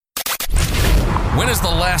When is the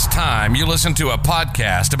last time you listened to a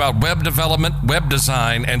podcast about web development, web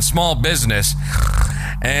design, and small business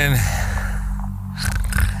and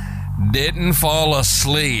didn't fall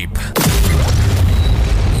asleep?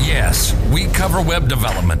 Yes, we cover web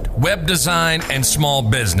development, web design, and small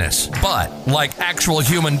business, but like actual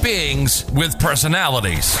human beings with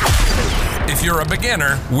personalities. If you're a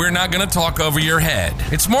beginner, we're not going to talk over your head.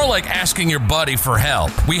 It's more like asking your buddy for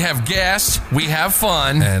help. We have guests, we have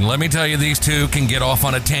fun, and let me tell you, these two can get off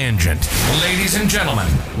on a tangent. Ladies and gentlemen,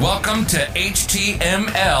 welcome to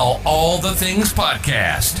HTML All the Things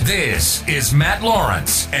Podcast. This is Matt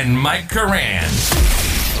Lawrence and Mike Curran.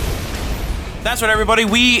 That's right, everybody.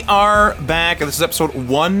 We are back. This is episode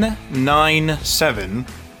 197.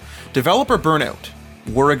 Developer burnout.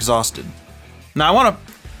 We're exhausted. Now, I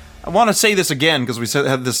want to say this again because we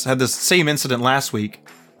had this same incident last week.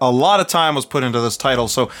 A lot of time was put into this title,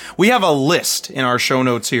 so we have a list in our show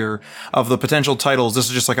notes here of the potential titles. This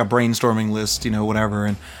is just like a brainstorming list, whatever.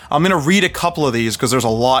 And I'm gonna read a couple of these because there's a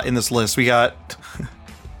lot in this list. We got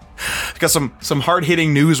some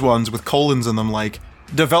hard-hitting news ones with colons in them, like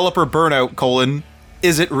developer burnout,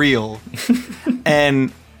 is it real?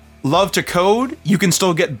 And love to code, you can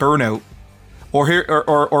still get burnout.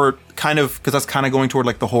 Or kind of, because that's kind of going toward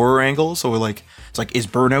like the horror angle. So it's like, is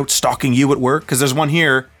burnout stalking you at work? Because there's one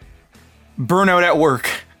here, burnout at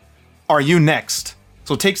work. Are you next?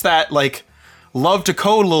 So it takes that like love to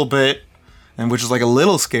code a little bit, and which is like a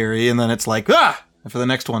little scary, and then it's like for the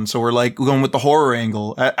next one. So we're like going with the horror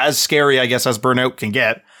angle, as scary I guess as burnout can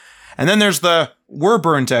get. And then there's the we're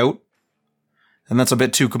burnt out, and that's a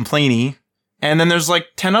bit too complainy. And then there's like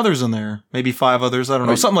 10 others in there, maybe 5 others. I don't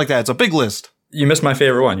know, something like that. It's a big list. You missed my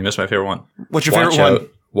favorite one. What's your favorite one?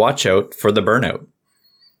 Watch out for the burnout.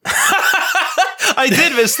 I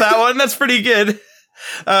did miss that one. That's pretty good.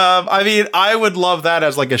 I mean, I would love that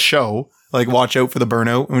as like a show, like watch out for the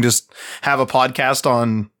burnout, and we just have a podcast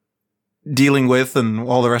on dealing with and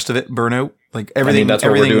all the rest of it, burnout. Like everything, that's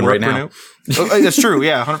what we're doing right now. That's true.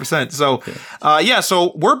 Yeah, 100%. So,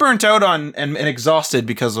 so we're burnt out on and exhausted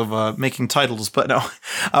because of making titles. But no,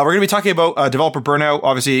 we're going to be talking about developer burnout.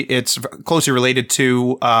 Obviously, it's closely related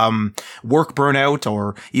to work burnout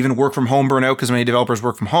or even work from home burnout because many developers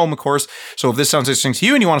work from home, of course. So if this sounds interesting to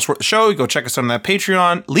you and you want to support the show, go check us out on that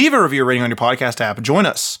Patreon. Leave a review rating on your podcast app. Join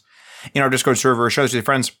us in our Discord server. Share this with your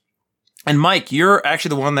friends. And Mike, you're actually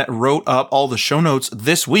the one that wrote up all the show notes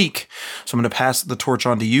this week. So I'm going to pass the torch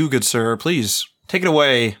on to you, good sir. Please take it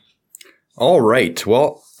away. All right.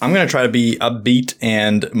 Well, I'm going to try to be upbeat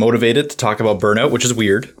and motivated to talk about burnout, which is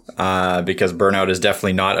weird because burnout is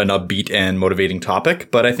definitely not an upbeat and motivating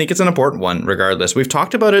topic, but I think it's an important one regardless. We've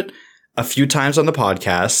talked about it a few times on the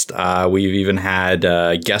podcast. We've even had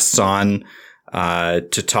guests on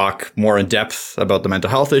to talk more in depth about the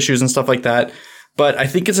mental health issues and stuff like that. But I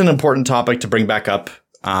think it's an important topic to bring back up,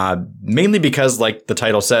 mainly because, like the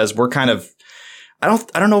title says, we're kind of, I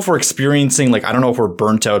don't know if we're experiencing, I don't know if we're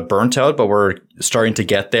burnt out, but we're starting to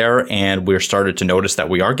get there, and we're started to notice that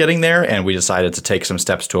we are getting there, and we decided to take some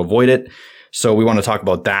steps to avoid it. So we want to talk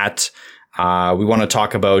about that. We want to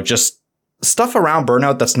talk about just stuff around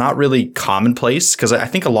burnout that's not really commonplace, because I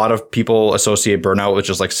think a lot of people associate burnout with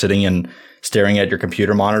just like sitting and staring at your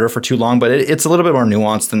computer monitor for too long, but it's a little bit more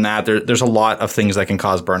nuanced than that. There's a lot of things that can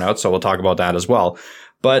cause burnout, so we'll talk about that as well.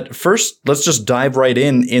 But first, let's just dive right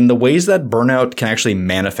in the ways that burnout can actually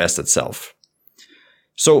manifest itself.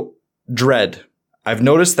 So, dread. I've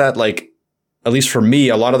noticed that, at least for me,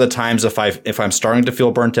 a lot of the times if I'm starting to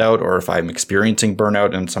feel burnt out or if I'm experiencing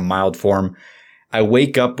burnout in some mild form, I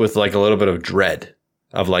wake up with a little bit of dread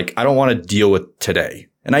of I don't want to deal with today.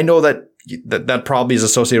 And I know that probably is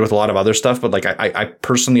associated with a lot of other stuff, but I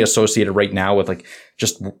personally associate it right now with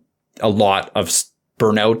just a lot of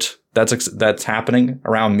burnout that's happening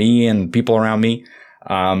around me and people around me.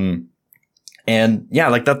 And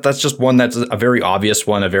yeah, that's just one that's a very obvious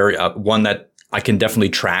one, one that I can definitely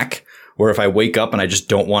track, where if I wake up and I just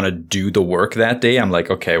don't want to do the work that day, I'm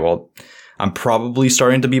like, okay, well, I'm probably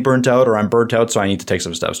starting to be burnt out, or I'm burnt out, so I need to take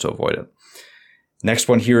some steps to avoid it. Next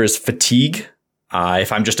one here is fatigue.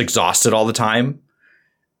 If I'm just exhausted all the time,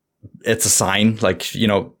 it's a sign.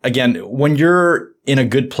 Again, when you're in a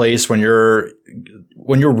good place, when you're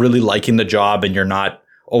really liking the job and you're not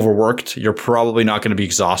overworked, you're probably not going to be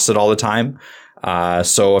exhausted all the time.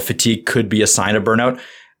 So a fatigue could be a sign of burnout.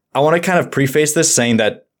 I want to kind of preface this saying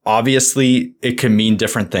that obviously it can mean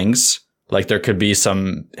different things. There could be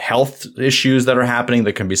some health issues that are happening.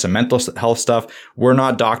 There can be some mental health stuff. We're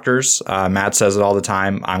not doctors. Matt says it all the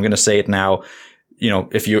time. I'm going to say it now.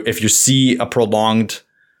 If you see a prolonged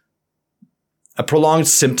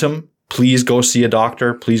symptom please go see a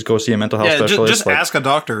doctor. Please go see a mental health specialist. Just ask a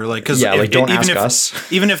doctor. Like, cause don't ask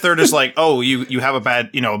us. Even if they're just like, oh, you have a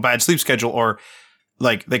bad sleep schedule, or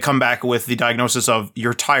like they come back with the diagnosis of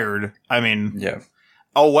you're tired. I mean,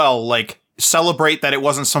 oh, well, like celebrate that it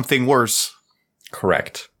wasn't something worse.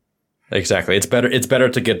 Correct. Exactly. It's better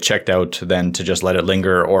to get checked out than to just let it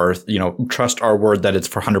linger, or, trust our word that it's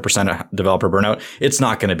for 100% developer burnout. It's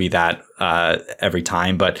not going to be that every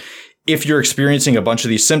time. But if you're experiencing a bunch of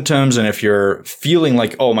these symptoms, and if you're feeling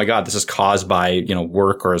like, oh my God, this is caused by,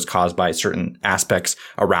 work, or is caused by certain aspects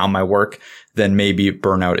around my work, then maybe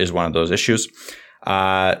burnout is one of those issues.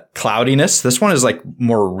 Cloudiness. This one is like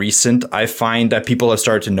more recent. I find that people have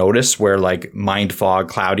started to notice where like mind fog,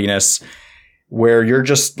 cloudiness, where you're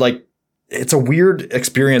just like, it's a weird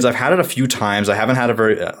experience. I've had it a few times. I haven't had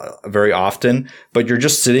it very often, but you're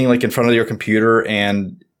just sitting like in front of your computer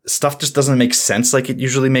and stuff just doesn't make sense like it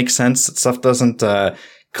usually makes sense. Stuff doesn't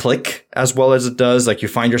click as well as it does. Like you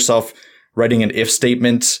find yourself writing an if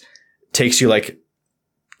statement, takes you like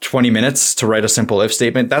 20 minutes to write a simple if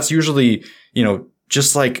statement. That's usually,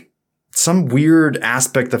 just like some weird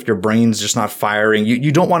aspect of your brain's just not firing.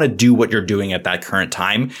 You don't want to do what you're doing at that current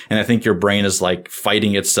time. And I think your brain is like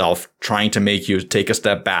fighting itself, trying to make you take a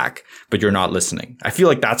step back, but you're not listening. I feel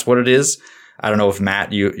like that's what it is. I don't know if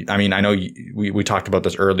Matt, I know we talked about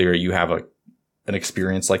this earlier. You have an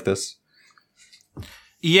experience like this.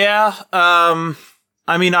 Yeah. I'm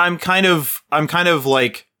kind of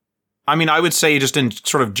like, I would say just in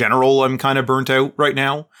sort of general, I'm kind of burnt out right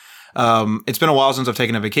now. It's been a while since I've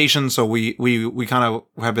taken a vacation, so we kind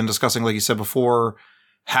of have been discussing, like you said before,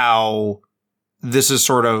 how this is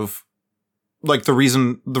sort of like the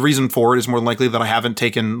reason for it is more than likely that I haven't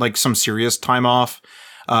taken like some serious time off,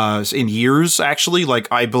 in years, actually. Like,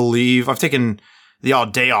 I believe I've taken the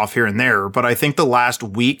odd day off here and there, but I think the last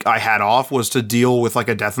week I had off was to deal with like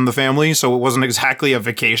a death in the family. So it wasn't exactly a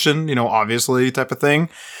vacation, obviously type of thing.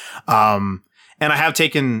 And I have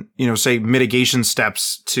taken, say mitigation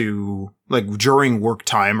steps to like during work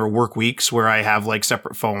time or work weeks where I have like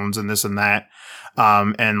separate phones and this and that.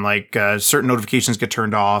 And like, certain notifications get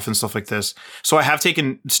turned off and stuff like this. So I have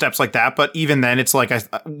taken steps like that, but even then it's like,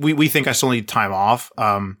 we think I still need time off.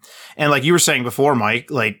 And like you were saying before, Mike,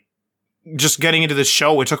 like just getting into this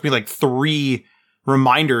show, it took me like 3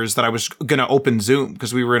 reminders that I was going to open Zoom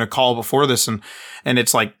because we were in a call before this, and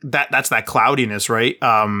it's like that's that cloudiness, right?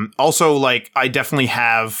 Also, like I'm definitely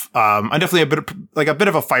a bit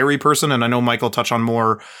of a fiery person, and I know Mike will touch on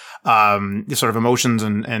more sort of emotions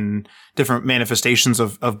and different manifestations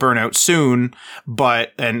of burnout soon,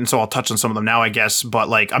 and so I'll touch on some of them now, I guess. But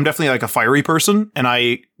like I'm definitely like a fiery person, and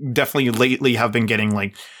I definitely lately have been getting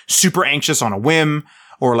like super anxious on a whim,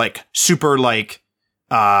 or like super anxious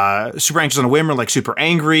on a whim, or like super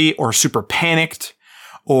angry or super panicked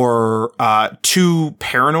or too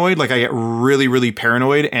paranoid. Like I get really, really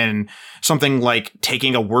paranoid, and something like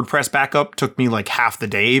taking a WordPress backup took me like half the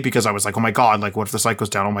day because I was like, oh my God, like what if the site goes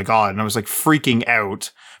down? Oh my God. And I was like freaking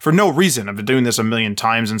out for no reason. I've been doing this a million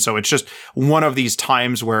times. And so it's just one of these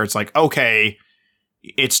times where it's like, okay,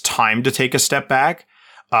 it's time to take a step back.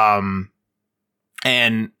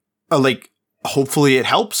 Hopefully it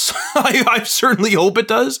helps. I certainly hope it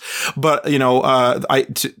does. But,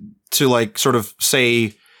 to like sort of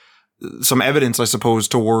say some evidence, I suppose,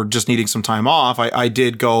 toward just needing some time off, I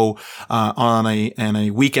did go on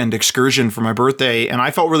a weekend excursion for my birthday, and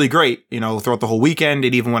I felt really great, throughout the whole weekend,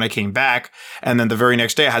 and even when I came back. And then the very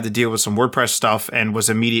next day I had to deal with some WordPress stuff and was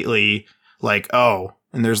immediately like, oh.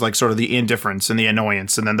 And there's like sort of the indifference and the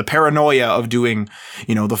annoyance and then the paranoia of doing,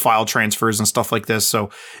 the file transfers and stuff like this. So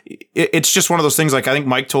it's just one of those things. Like I think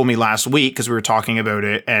Mike told me last week, because we were talking about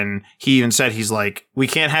it, and he even said, he's like, we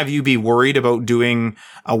can't have you be worried about doing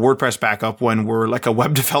a WordPress backup when we're like a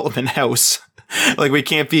web development house. Like we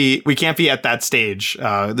can't be at that stage.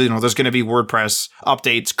 There's going to be WordPress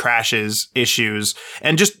updates, crashes, issues,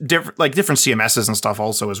 and just different CMSs and stuff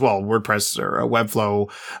also as well. WordPress or Webflow,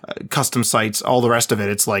 custom sites, all the rest of it.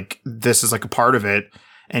 It's like, this is like a part of it,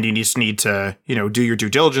 and you just need to, do your due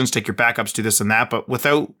diligence, take your backups, do this and that, but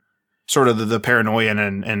without sort of the paranoia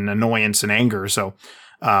and annoyance and anger. So,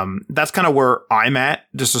 that's kind of where I'm at,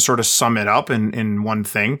 just to sort of sum it up in one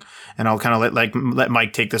thing. And I'll kind of let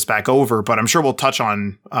Mike take this back over, but I'm sure we'll touch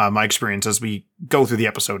on my experience as we go through the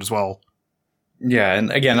episode as well. Yeah.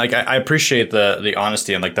 And again, like I appreciate the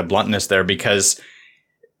honesty and like the bluntness there, because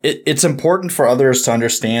it's important for others to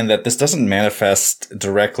understand that this doesn't manifest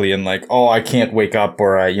directly in like, oh, I can't wake up,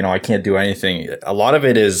 or I can't do anything. A lot of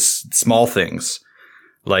it is small things.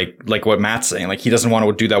 Like what Matt's saying, like he doesn't want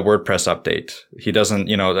to do that WordPress update. He doesn't,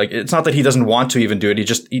 like it's not that he doesn't want to even do it.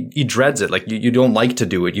 He dreads it. Like you don't like to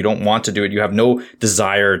do it. You don't want to do it. You have no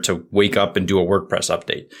desire to wake up and do a WordPress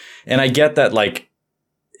update. And I get that, like,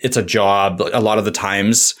 it's a job a lot of the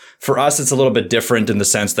times. For us, it's a little bit different in the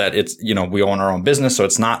sense that it's, we own our own business. So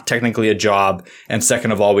it's not technically a job. And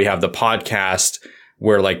second of all, we have the podcast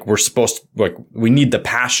where like we need the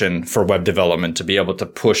passion for web development to be able to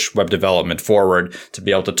push web development forward, to be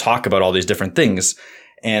able to talk about all these different things.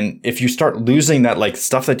 And if you start losing that like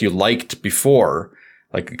stuff that you liked before,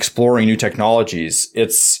 like exploring new technologies,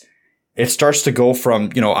 it starts to go from,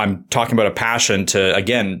 I'm talking about a passion to,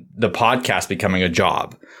 again, the podcast becoming a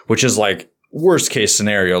job, which is like worst case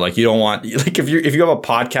scenario. Like you don't want, like if you have a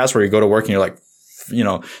podcast where you go to work and you're like,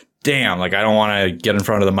 damn, like I don't want to get in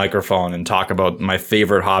front of the microphone and talk about my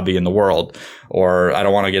favorite hobby in the world, or I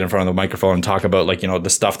don't want to get in front of the microphone and talk about like, the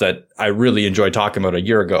stuff that I really enjoyed talking about a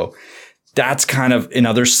year ago. That's kind of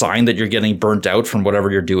another sign that you're getting burnt out from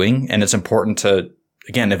whatever you're doing. And it's important to,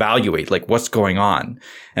 again, evaluate like what's going on.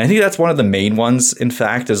 And I think that's one of the main ones, in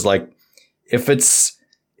fact, is like,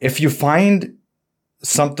 if you find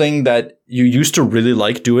something that you used to really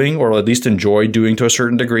like doing, or at least enjoy doing to a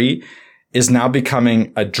certain degree, is now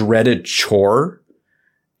becoming a dreaded chore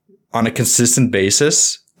on a consistent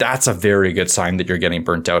basis, that's a very good sign that you're getting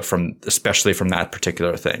burnt out especially from that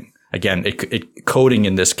particular thing. Again, coding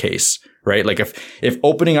in this case, right? Like if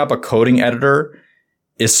opening up a coding editor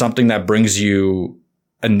is something that brings you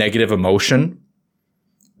a negative emotion,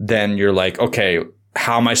 then you're like, okay,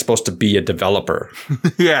 how am I supposed to be a developer?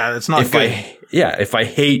 Yeah, it's not good. If I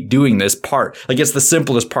hate doing this part, like it's the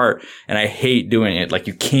simplest part and I hate doing it, like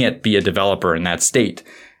you can't be a developer in that state.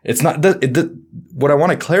 It's not what I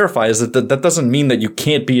want to clarify is that doesn't mean that you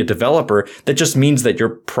can't be a developer. That just means that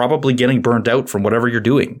you're probably getting burned out from whatever you're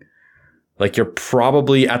doing. Like you're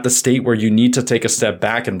probably at the state where you need to take a step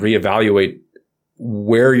back and reevaluate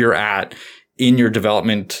where you're at in your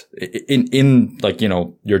development, in like,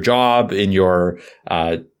 your job, in your,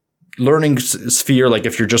 learning sphere. Like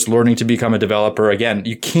if you're just learning to become a developer, again,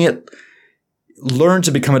 you can't learn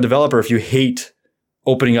to become a developer if you hate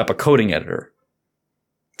opening up a coding editor.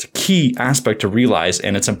 It's a key aspect to realize.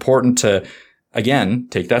 And it's important to, again,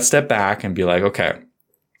 take that step back and be like, okay,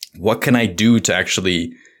 what can I do to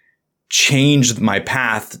actually change my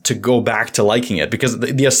path to go back to liking it? Because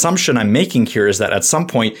the assumption I'm making here is that at some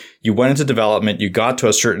point you went into development, you got to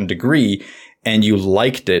a certain degree and you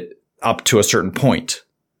liked it up to a certain point.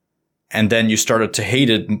 And then you started to hate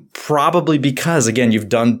it probably because, again, you've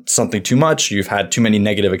done something too much. You've had too many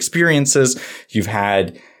negative experiences. You've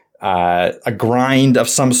had a grind of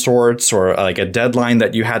some sorts, or like a deadline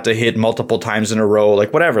that you had to hit multiple times in a row,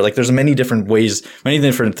 like whatever. Like there's many different ways, many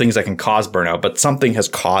different things that can cause burnout, but something has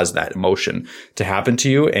caused that emotion to happen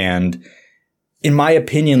to you. And in my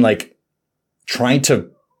opinion, like trying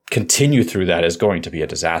to continue through that is going to be a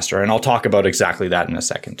disaster. And I'll talk about exactly that in a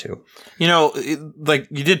second too. Like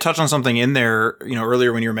you did touch on something in there,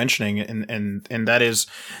 earlier when you were mentioning, and that is,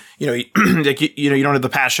 like, you don't have the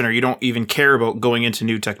passion, or you don't even care about going into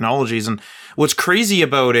new technologies. And what's crazy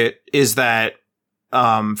about it is that,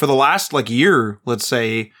 for the last like year, let's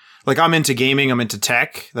say, like I'm into gaming, I'm into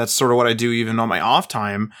tech. That's sort of what I do even on my off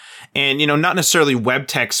time. And, not necessarily web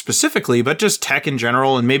tech specifically, but just tech in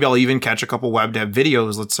general. And maybe I'll even catch a couple web dev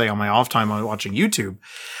videos, let's say on my off time while watching YouTube.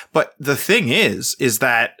 But the thing is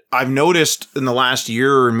that I've noticed in the last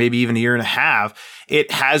year, or maybe even a year and a half,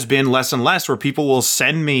 it has been less and less where people will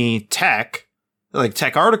send me tech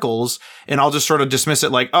articles, and I'll just sort of dismiss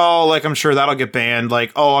it like, oh, like I'm sure that'll get banned.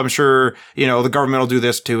 Like, oh, I'm sure, the government will do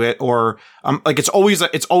this to it. Or, like it's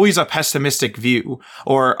always a pessimistic view,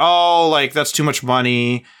 or, oh, like that's too much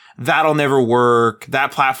money. That'll never work.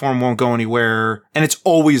 That platform won't go anywhere. And it's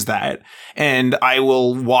always that. And I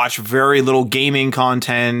will watch very little gaming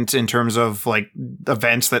content in terms of like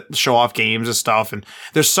events that show off games and stuff. And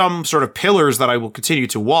there's some sort of pillars that I will continue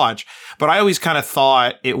to watch, but I always kind of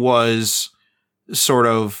thought it was sort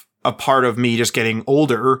of a part of me just getting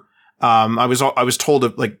older. I was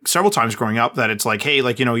told like several times growing up that it's like, hey,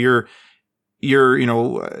 like, you're,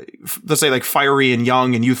 let's say like fiery and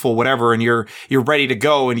young and youthful, whatever, and you're ready to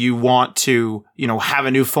go and you want to, have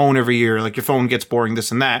a new phone every year. Like your phone gets boring,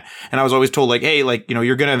 this and that. And I was always told like, hey, like,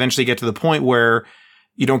 you're going to eventually get to the point where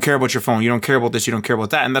you don't care about your phone. You don't care about this. You don't care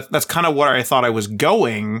about that. And that's kind of what I thought I was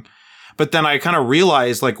going. But then I kind of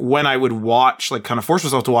realized, like, when I would watch, like, kind of force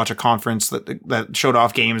myself to watch a conference that showed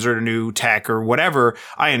off games or new tech or whatever,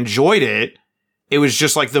 I enjoyed it. It was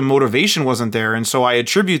just like the motivation wasn't there. And so I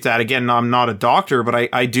attribute that, again, I'm not a doctor, but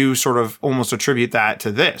I do sort of almost attribute that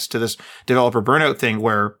to this developer burnout thing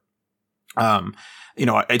where,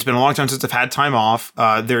 it's been a long time since I've had time off.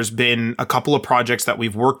 There's been a couple of projects that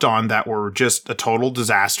we've worked on that were just a total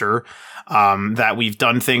disaster. That we've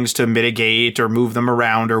done things to mitigate or move them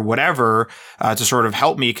around or whatever, to sort of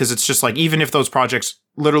help me. Cause it's just like, even if those projects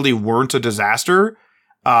literally weren't a disaster,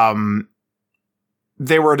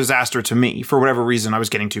 they were a disaster to me for whatever reason. I was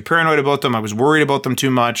getting too paranoid about them. I was worried about them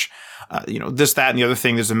too much. This, that, and the other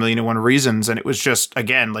thing, there's a million and one reasons. And it was just,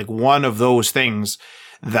 again, like one of those things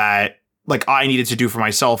that like I needed to do for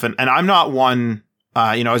myself. And I'm not one,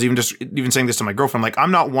 I was even saying this to my girlfriend, like,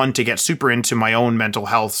 I'm not one to get super into my own mental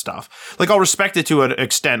health stuff. Like, I'll respect it to an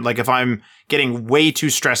extent. Like, if I'm getting way too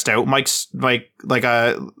stressed out, Mike's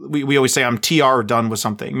we always say I'm TR done with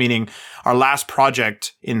something, meaning our last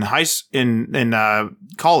project in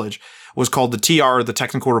college was called the TR, the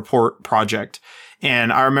Technical Report Project.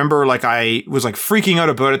 And I remember like I was like freaking out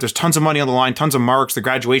about it. There's tons of money on the line, tons of marks. The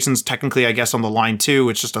graduation's technically, I guess, on the line too.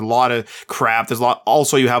 It's just a lot of crap. There's a lot.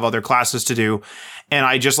 Also, you have other classes to do. And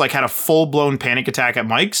I just like had a full blown panic attack at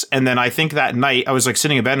Mike's. And then I think that night I was like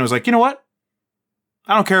sitting in bed and I was like, you know what?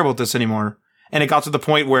 I don't care about this anymore. And it got to the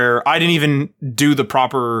point where I didn't even do the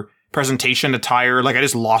proper presentation attire. Like I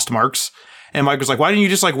just lost marks. And Mike was like, why didn't you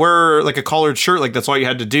just like wear like a collared shirt? Like that's all you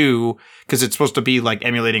had to do. Cause it's supposed to be like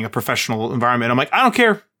emulating a professional environment. I'm like, I don't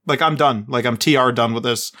care. Like I'm done. Like I'm TR done with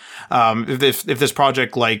this. If this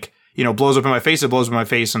project like, blows up in my face, it blows up in my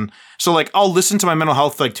face. And so like, I'll listen to my mental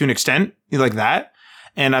health like to an extent like that.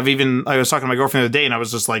 And I was talking to my girlfriend the other day and I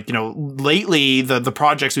was just like, lately the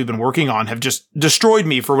projects we've been working on have just destroyed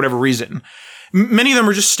me for whatever reason. Many of them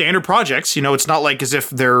are just standard projects. It's not like as if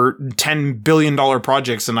they're $10 billion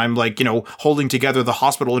projects and I'm like, holding together the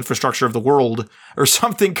hospital infrastructure of the world or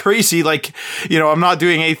something crazy. Like, I'm not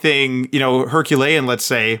doing anything, Herculean, let's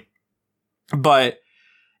say, but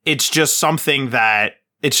it's just something that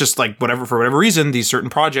it's just like whatever, for whatever reason, these certain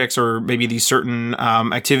projects or maybe these certain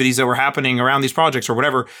activities that were happening around these projects or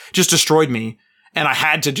whatever just destroyed me. And I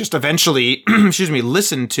had to just eventually,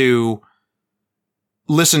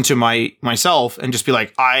 listen to myself and just be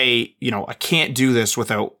like, I can't do this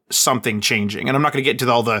without something changing. And I'm not going to get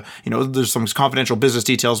into all the, there's some confidential business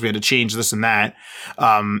details. We had to change this and that.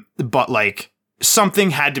 But like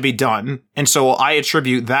something had to be done. And so I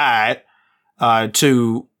attribute that,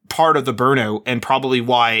 to part of the burnout and probably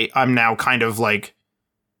why I'm now kind of like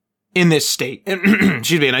in this state.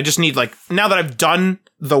 Excuse me. And I just need like, now that I've done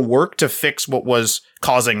the work to fix what was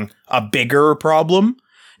causing a bigger problem,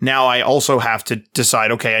 now I also have to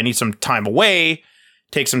decide, okay, I need some time away,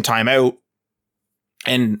 take some time out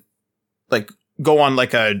and like go on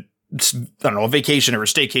like a vacation or a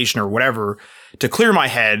staycation or whatever to clear my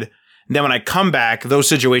head. And then when I come back, those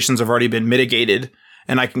situations have already been mitigated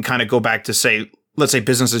and I can kind of go back to say, let's say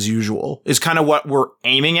business as usual is kind of what we're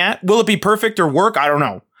aiming at. Will it be perfect or work? I don't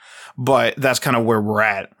know. But that's kind of where we're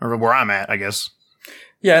at or where I'm at, I guess.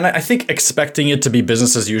 Yeah. And I think expecting it to be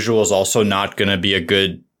business as usual is also not going to be a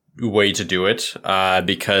good way to do it,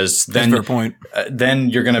 because then, fair point. Then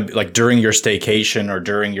you're going to like during your staycation or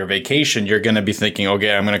during your vacation, you're going to be thinking,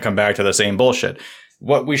 okay, I'm going to come back to the same bullshit.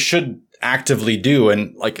 What we should actively do.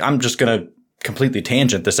 And like, I'm just going to completely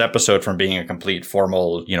tangent this episode from being a complete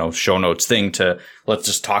formal, show notes thing to let's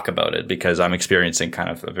just talk about it because I'm experiencing kind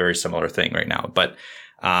of a very similar thing right now. But,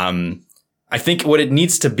 I think what it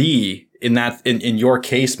needs to be in your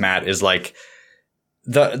case, Matt, is like,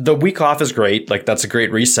 the week off is great. Like that's a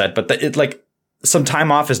great reset, but some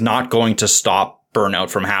time off is not going to stop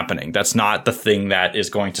burnout from happening. That's not the thing that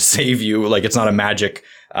is going to save you. Like it's not a magic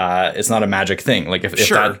thing. Like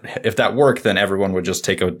if that worked, then everyone would just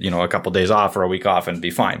take a couple days off or a week off and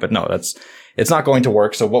be fine. But no, it's not going to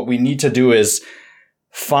work. So what we need to do is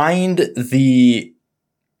find the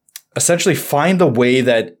way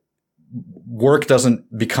that work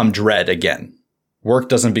doesn't become dread again. Work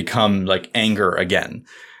doesn't become like anger again.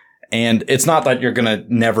 And it's not that you're going to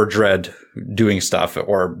never dread doing stuff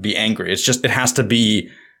or be angry. It's just, it has to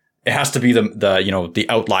be the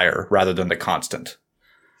outlier rather than the constant.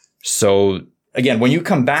 So again, when you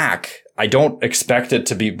come back, I don't expect it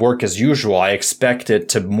to be work as usual. I expect it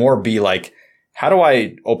to more be like, how do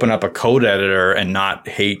I open up a code editor and not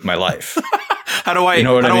hate my life? How do I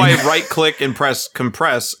right click and press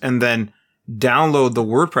compress and then download the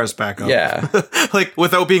WordPress back up? Yeah. Like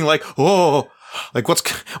without being like, oh, like what's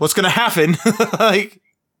going to happen? Like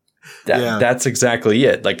that's exactly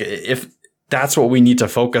it. Like if that's what we need to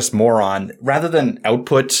focus more on rather than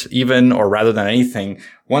output even, or rather than anything,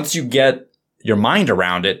 once you get your mind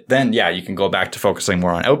around it, then yeah, you can go back to focusing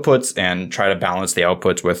more on outputs and try to balance the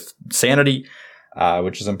outputs with sanity,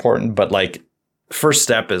 which is important. But like first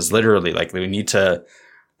step is literally like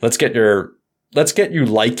let's get your let's get you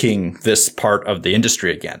liking this part of the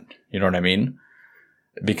industry again. You know what I mean?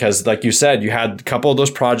 Because like you said, you had a couple of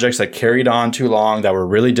those projects that carried on too long, that were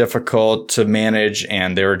really difficult to manage,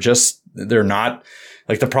 and they're not,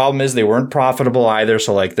 like, the problem is they weren't profitable either.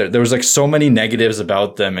 So like there was like so many negatives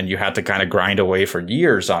about them, and you had to kind of grind away for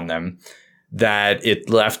years on them, that it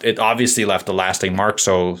obviously left a lasting mark.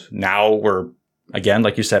 So now we're, again,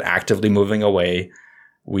 like you said, actively moving away.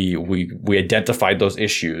 We identified those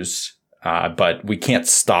issues. But we can't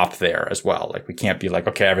stop there as well. Like, we can't be like,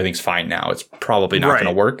 okay, everything's fine now. It's probably not going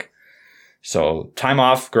to work. So time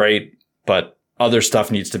off, great. But other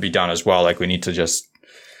stuff needs to be done as well. Like, we need to just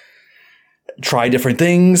try different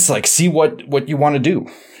things, like see what you want to do.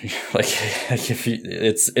 like if you,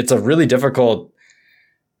 it's a really difficult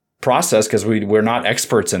process because we're not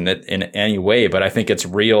experts in it in any way. But I think it's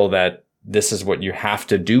real that this is what you have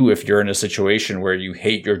to do if you're in a situation where you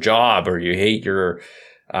hate your job, or you hate your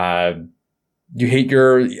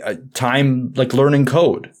time, like, learning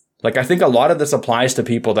code. Like, I think a lot of this applies to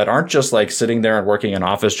people that aren't just like sitting there and working an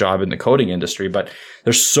office job in the coding industry, but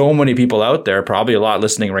there's so many people out there, probably a lot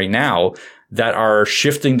listening right now, that are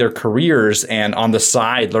shifting their careers and on the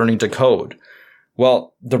side learning to code.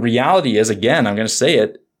 Well, the reality is, again, I'm going to say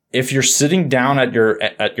it, if you're sitting down at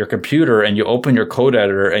your computer and you open your code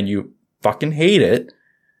editor and you fucking hate it,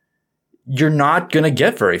 you're not going to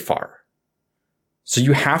get very far. So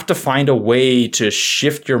you have to find a way to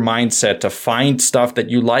shift your mindset to find stuff that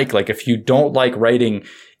you like. Like, if you don't like writing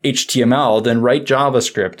HTML, then write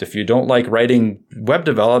JavaScript. If you don't like writing web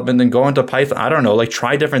development, then go into Python. I don't know, like,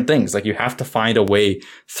 try different things. Like, you have to find a way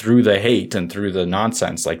through the hate and through the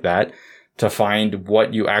nonsense like that to find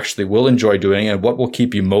what you actually will enjoy doing and what will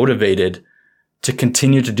keep you motivated to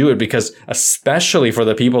continue to do it. Because especially for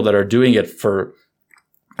the people that are doing it for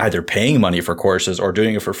either paying money for courses or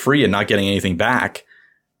doing it for free and not getting anything back.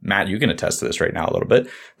 Matt, you can attest to this right now a little bit,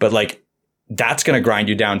 but like, that's going to grind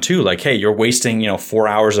you down too. Like, hey, you're wasting, 4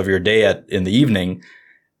 hours of your day in the evening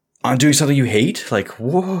on doing something you hate. Like,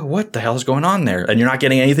 whoa, what the hell is going on there? And you're not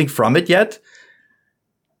getting anything from it yet.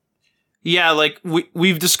 Yeah, like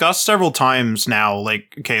we've discussed several times now,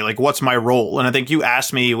 like, okay, like, what's my role? And I think you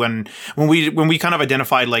asked me when we kind of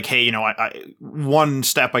identified, like, hey, I one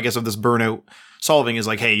step, I guess, of this burnout solving is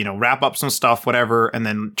like, hey, wrap up some stuff, whatever, and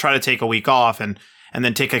then try to take a week off and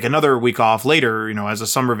then take like another week off later, as a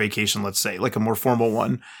summer vacation, let's say, like a more formal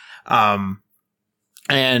one.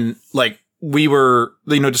 And like, we were,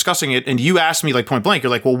 discussing it, and you asked me, like, point blank,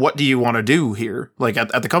 you're like, well, what do you want to do here? Like,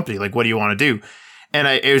 at the company, like, what do you want to do? And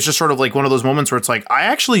it was just sort of like one of those moments where it's like, I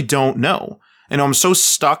actually don't know. I'm so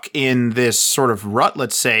stuck in this sort of rut,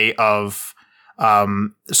 let's say, of,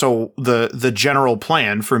 so the general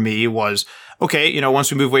plan for me was, okay, once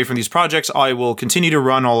we move away from these projects, I will continue to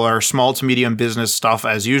run all our small to medium business stuff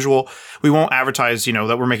as usual. We won't advertise,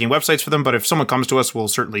 that we're making websites for them, but if someone comes to us, we'll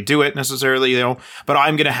certainly do it necessarily, but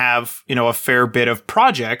I'm going to have, a fair bit of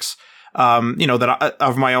projects, that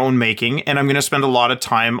of my own making, and I'm going to spend a lot of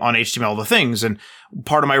time on HTML, the things. And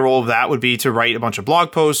part of my role of that would be to write a bunch of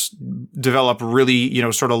blog posts, develop really,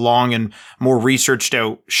 sort of long and more researched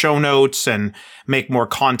out show notes, and make more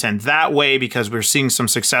content that way, because we're seeing some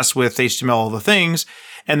success with HTML, all the things.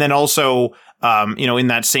 And then also, in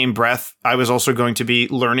that same breath, I was also going to be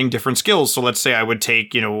learning different skills. So let's say I would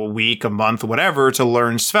take, a week, a month, whatever, to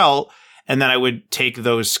learn Svelte. And then I would take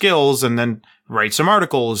those skills and then write some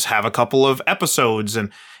articles, have a couple of episodes, and,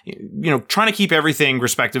 trying to keep everything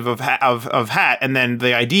respective of Hat. And then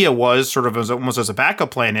the idea was sort of almost as a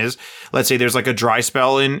backup plan is, let's say there's like a dry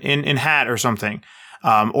spell in Hat or something.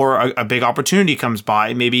 Or a big opportunity comes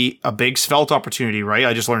by, maybe a big Svelte opportunity, right?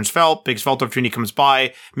 I just learned Svelte, big Svelte opportunity comes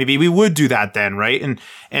by. Maybe we would do that then, right?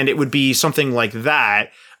 And it would be something like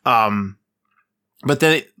that. But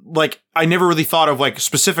then, like, I never really thought of, like,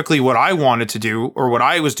 specifically what I wanted to do or what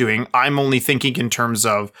I was doing. I'm only thinking in terms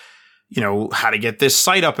of, how to get this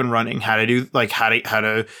site up and running, how to do, like, how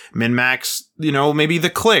to min-max, maybe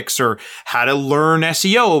the clicks, or how to learn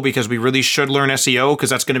SEO, because we really should learn SEO,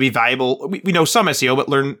 because that's going to be valuable. We know some SEO,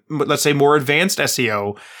 but let's say more advanced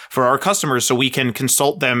SEO for our customers, so we can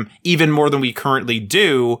consult them even more than we currently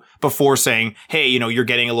do before saying, hey, you're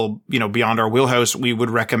getting a little, beyond our wheelhouse. We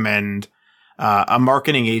would recommend a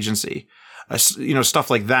marketing agency, stuff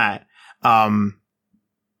like that.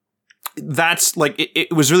 That's like,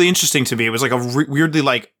 it was really interesting to me. It was like a weirdly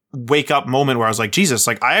like wake up moment where I was like, Jesus,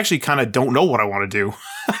 like, I actually kind of don't know what I want to do.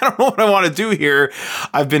 I don't know what I want to do here.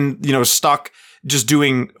 I've been, stuck just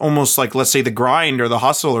doing almost like, let's say, the grind or the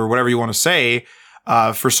hustle or whatever you want to say,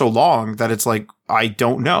 for so long that it's like, I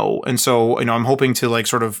don't know. And so, I'm hoping to like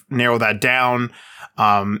sort of narrow that down.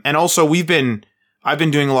 And also we've been, I've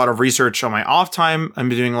been doing a lot of research on my off time. I've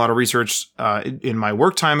been doing a lot of research in my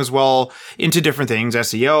work time as well into different things,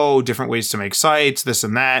 SEO, different ways to make sites, this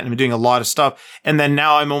and that. And I'm doing a lot of stuff. And then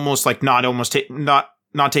now I'm almost like not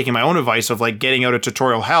taking my own advice of like getting out of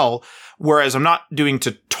tutorial hell. Whereas I'm not doing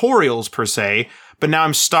tutorials per se, but now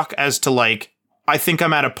I'm stuck as to like, I think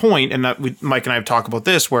I'm at a point, and Mike and I have talked about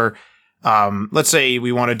this, where let's say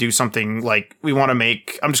we want to do something like I'm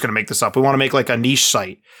just going to make this up. We want to make like a niche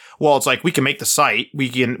site. Well, it's like we can make the site, we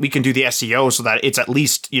can do the SEO so that it's at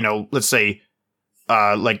least, let's say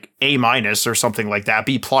like A- or something like that,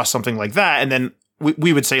 B+, something like that. And then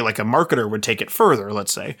we would say like a marketer would take it further,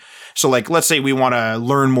 let's say. So like, let's say we want to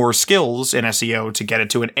learn more skills in SEO to get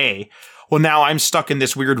it to an A. Well, now I'm stuck in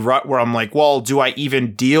this weird rut where I'm like, well, do I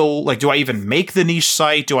even make the niche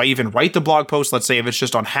site? Do I even write the blog post? Let's say if it's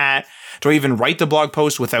just on Hat, do I even write the blog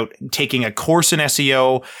post without taking a course in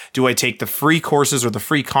SEO? Do I take the free courses or the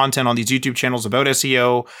free content on these YouTube channels about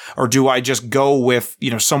SEO? Or do I just go with,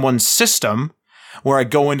 someone's system, where I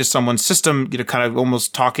go into someone's system, kind of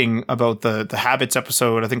almost talking about the habits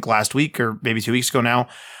episode, I think last week or maybe 2 weeks ago now.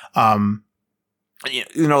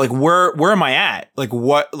 Like where am I at? Like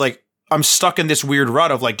what, like, I'm stuck in this weird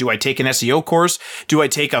rut of like, do I take an SEO course? Do I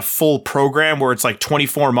take a full program where it's like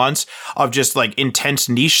 24 months of just like intense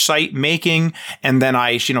niche site making? And then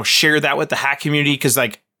I, share that with the hack community. Cause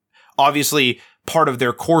like, obviously part of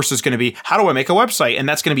their course is going to be, how do I make a website? And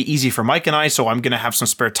that's going to be easy for Mike and I. So I'm going to have some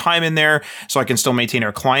spare time in there so I can still maintain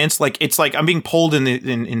our clients. Like, it's like I'm being pulled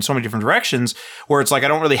in so many different directions where it's like, I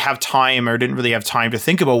don't really have time or didn't really have time to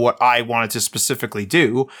think about what I wanted to specifically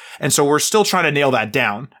do. And so we're still trying to nail that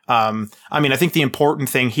down. I think the important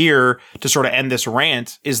thing here to sort of end this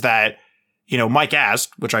rant is that, Mike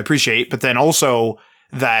asked, which I appreciate, but then also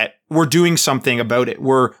that we're doing something about it.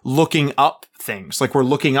 We're looking up things. Like we're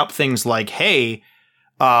looking up things like, hey,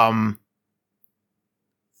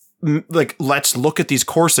 like let's look at these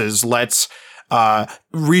courses. Let's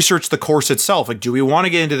research the course itself. Like, do we want to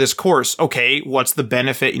get into this course? Okay, what's the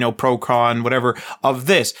benefit, pro, con, whatever of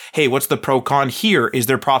this? Hey, what's the pro, con here? Is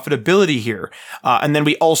there profitability here? And then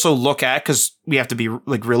we also look at, because we have to be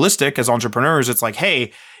like realistic as entrepreneurs. It's like,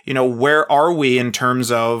 hey, where are we in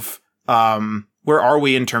terms of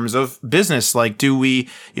business? Like, do we,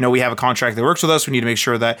 we have a contract that works with us. We need to make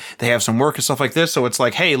sure that they have some work and stuff like this. So it's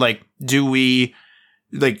like, hey, like, do we,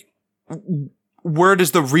 like, where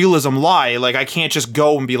does the realism lie? Like, I can't just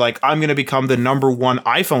go and be like, I'm going to become the #1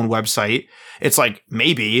 iPhone website. It's like,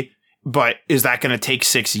 maybe, but is that going to take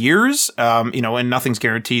 6 years? And nothing's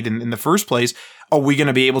guaranteed in the first place. Are we going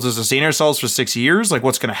to be able to sustain ourselves for 6 years? Like,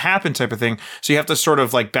 what's going to happen type of thing. So you have to sort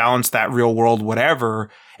of like balance that real world, whatever.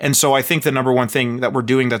 And so I think the #1 thing that we're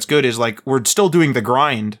doing that's good is like, we're still doing the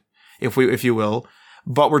grind, if you will,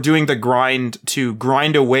 but we're doing the grind to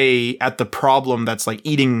grind away at the problem that's like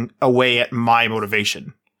eating away at my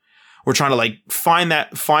motivation. We're trying to like find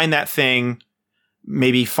that thing,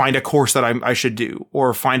 maybe find a course that I should do,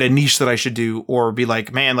 or find a niche that I should do, or be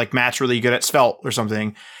like, man, like Matt's really good at Svelte or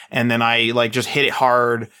something. And then I like just hit it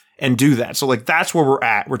hard and do that. So like, that's where we're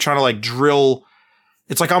at. We're trying to like drill.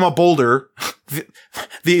 It's like I'm a boulder.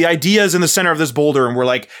 The idea is in the center of this boulder, and we're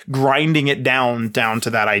like grinding it down to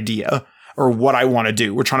that idea or what I want to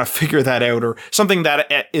do. We're trying to figure that out, or something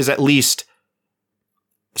that is at least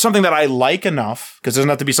something that I like enough, because it doesn't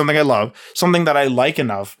have to be something I love, something that I like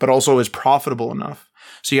enough, but also is profitable enough.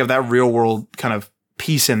 So you have that real world kind of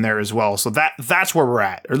piece in there as well. So that's where we're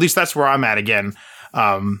at, or at least that's where I'm at again.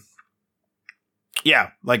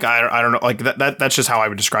 Yeah, like I don't know, like that's just how I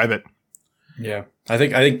would describe it. Yeah, I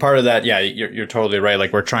think part of that, yeah, you're totally right.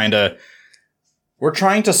 Like we're trying to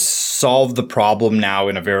solve the problem now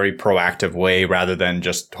in a very proactive way, rather than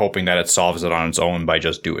just hoping that it solves it on its own by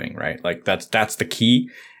just doing, right. Like that's the key.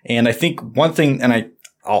 And I think one thing, and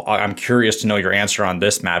I'm curious to know your answer on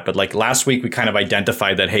this, Matt, but like last week we kind of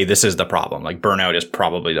identified that, hey, this is the problem. Like burnout is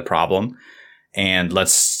probably the problem, and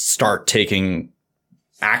let's start taking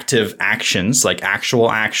active actions, like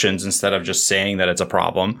actual actions, instead of just saying that it's a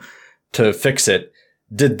problem, to fix it.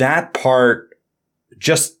 Did that part,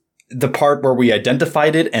 just the part where we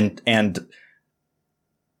identified it and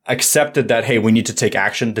accepted that, hey, we need to take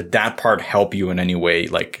action, did that part help you in any way?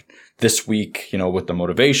 Like this week, with the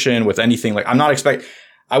motivation, with anything? Like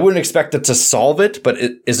I wouldn't expect it to solve it, but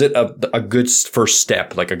is it a good first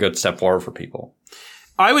step, like a good step forward for people?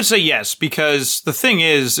 I would say yes, because the thing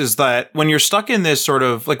is that when you're stuck in this sort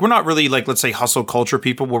of, like, we're not really like, let's say, hustle culture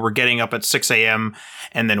people where we're getting up at 6 a.m.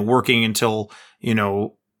 and then working until,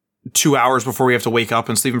 2 hours before we have to wake up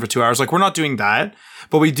and sleeping for 2 hours. Like, we're not doing that,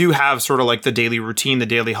 but we do have sort of like the daily routine, the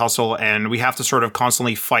daily hustle, and we have to sort of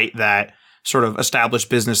constantly fight that sort of established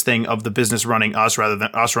business thing of the business running us rather than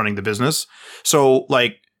us running the business. So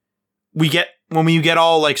like when you get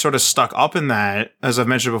all like sort of stuck up in that, as I've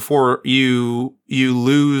mentioned before, you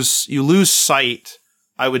lose sight,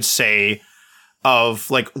 I would say, of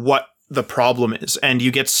like what the problem is. And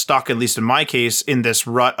you get stuck, at least in my case, in this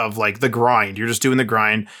rut of like the grind. You're just doing the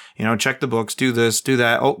grind, check the books, do this, do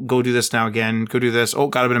that. Oh, go do this now again. Go do this. Oh,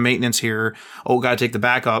 got a bit of maintenance here. Oh, got to take the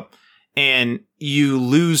backup. And you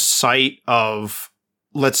lose sight of,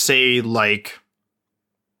 let's say, like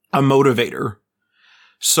a motivator.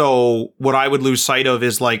 So what I would lose sight of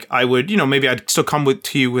is like, I would, maybe I'd still come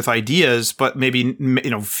to you with ideas, but maybe,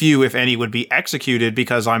 few, if any, would be executed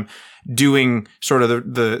because I'm doing sort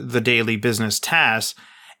of the daily business tasks.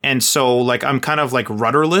 And so like, I'm kind of like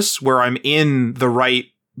rudderless where I'm in the right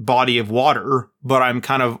body of water, but I'm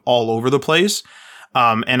kind of all over the place.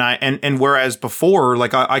 And whereas before,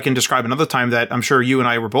 like I can describe another time that I'm sure you and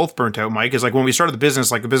I were both burnt out, Mike, is like when we started the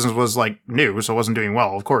business, like the business was like new, so it wasn't doing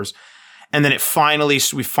well, of course. And then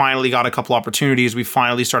we finally got a couple opportunities. We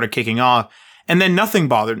finally started kicking off, and then nothing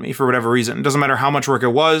bothered me for whatever reason. It doesn't matter how much work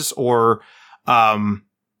it was or,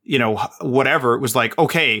 whatever. It was like,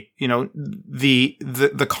 okay,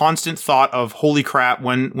 the constant thought of holy crap,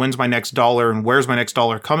 when's my next dollar and where's my next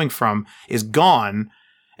dollar coming from is gone.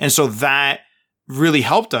 And so that really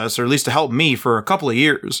helped us, or at least to help me for a couple of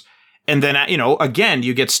years. And then, again,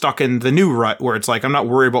 you get stuck in the new rut where it's like, I'm not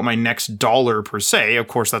worried about my next dollar per se. Of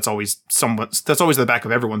course, that's always the back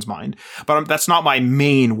of everyone's mind, but that's not my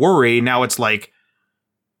main worry. Now it's like,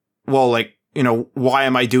 well, like, why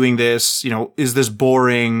am I doing this? Is this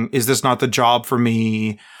boring? Is this not the job for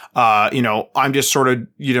me? I'm just sort of,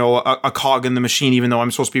 a cog in the machine, even though I'm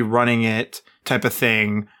supposed to be running it type of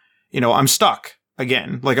thing. I'm stuck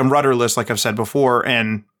again, like I'm rudderless, like I've said before.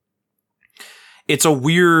 And it's a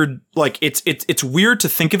weird, like, it's weird to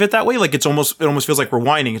think of it that way. Like it almost feels like we're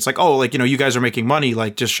whining. It's like, oh, like, you guys are making money,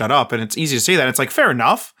 like just shut up. And it's easy to say that. It's like, fair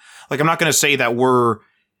enough. Like, I'm not going to say that we're,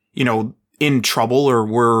 in trouble or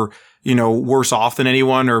we're, worse off than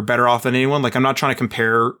anyone or better off than anyone. Like, I'm not trying to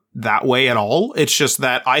compare that way at all. It's just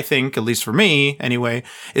that I think, at least for me anyway,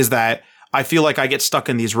 is that I feel like I get stuck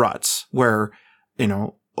in these ruts where,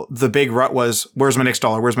 the big rut was, where's my next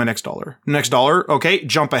dollar? Where's my next dollar? Next dollar. Okay.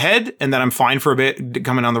 Jump ahead. And then I'm fine for a bit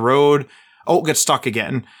coming down the road. Oh, get stuck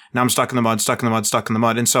again. Now I'm stuck in the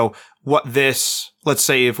mud. And so let's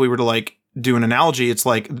say if we were to like do an analogy, it's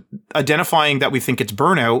like identifying that we think it's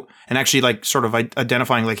burnout and actually like sort of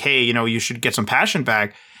identifying like, hey, you should get some passion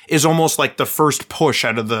back is almost like the first push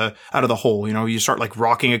out of the hole. You start like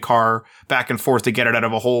rocking a car back and forth to get it out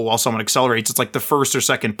of a hole while someone accelerates. It's like the first or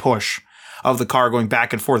second push of the car going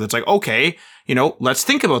back and forth. It's like, okay, let's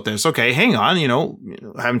think about this. Okay, hang on,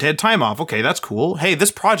 I haven't had time off. Okay, that's cool. Hey, this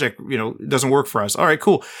project, doesn't work for us. All right,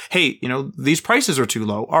 cool. Hey, these prices are too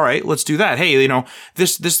low. All right, let's do that. Hey,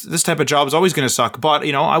 this type of job is always going to suck, but,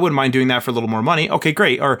 I wouldn't mind doing that for a little more money. Okay,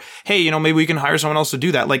 great. Or, hey, maybe we can hire someone else to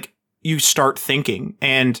do that. Like, you start thinking.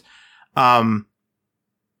 And, I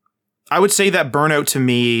would say that burnout to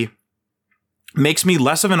me makes me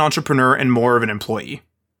less of an entrepreneur and more of an employee.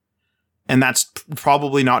 And that's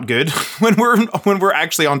probably not good when we're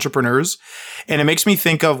actually entrepreneurs. And it makes me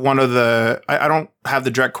think of one of I don't have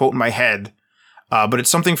the direct quote in my head, but it's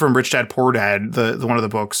something from Rich Dad Poor Dad, the one of the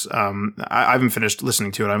books. I haven't finished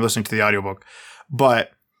listening to it. I'm listening to the audiobook,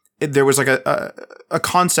 but there was like a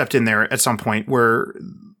concept in there at some point where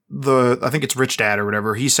I think it's Rich Dad or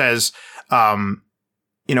whatever. He says, when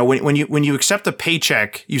you accept a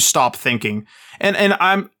paycheck, you stop thinking. And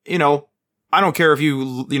I'm, I don't care if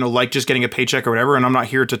you like just getting a paycheck or whatever, and I'm not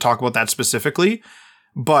here to talk about that specifically,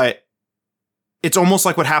 but it's almost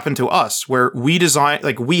like what happened to us, where we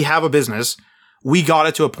have a business, we got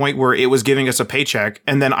it to a point where it was giving us a paycheck,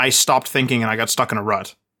 and then I stopped thinking and I got stuck in a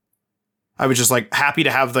rut. I was just like happy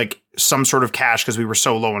to have like some sort of cash because we were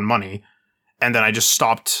so low in money, and then I just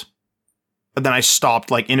stopped. But then I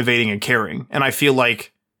stopped like innovating and caring, and I feel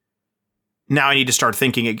like now I need to start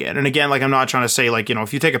thinking again. And again, like, I'm not trying to say like,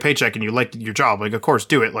 if you take a paycheck and you like your job, like, of course,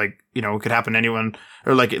 do it. Like, it could happen to anyone,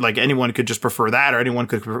 or like anyone could just prefer that, or anyone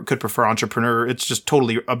could prefer entrepreneur. It's just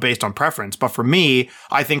totally based on preference. But for me,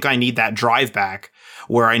 I think I need that drive back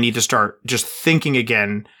where I need to start just thinking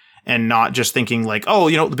again and not just thinking like, oh,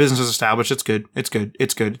 the business is established. It's good. It's good.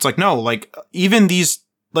 It's good. It's like, no, like even these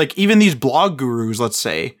blog gurus, let's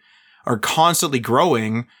say, are constantly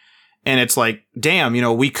growing. And it's like, damn,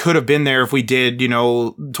 we could have been there if we did,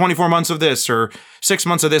 24 months of this or 6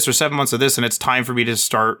 months of this or 7 months of this. And it's time for me to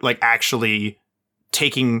start like actually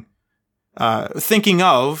thinking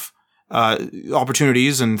of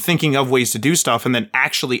opportunities and thinking of ways to do stuff and then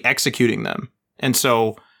actually executing them. And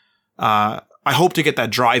so, I hope to get that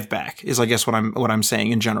drive back is, I guess, what I'm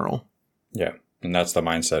saying in general. Yeah. And that's the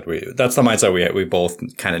mindset we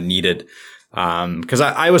both kind of needed. Cause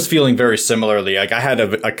I was feeling very similarly. Like I had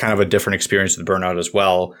a kind of a different experience with burnout as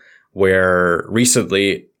well, where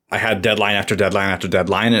recently I had deadline after deadline after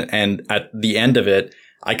deadline. And at the end of it,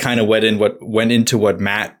 I kind of went into what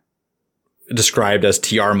Matt described as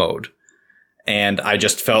TR mode. And I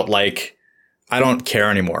just felt like I don't care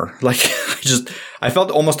anymore. Like I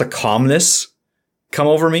felt almost a calmness come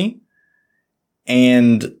over me.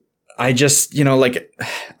 And I just, like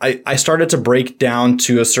I started to break down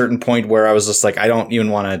to a certain point where I was just like, I don't even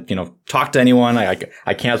want to, talk to anyone.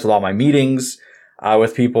 I canceled all my meetings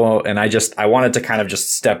with people. And I wanted to kind of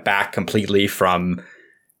just step back completely from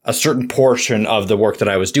a certain portion of the work that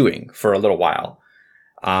I was doing for a little while.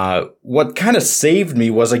 What kind of saved me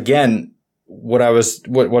was, again,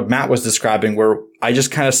 what Matt was describing, where I just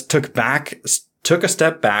kind of took a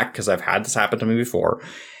step back, because I've had this happen to me before.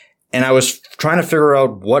 And I was trying to figure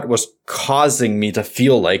out what was causing me to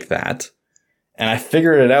feel like that. And I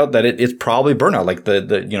figured it out that it's probably burnout. Like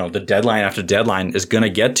the deadline after deadline is going to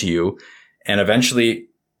get to you. And eventually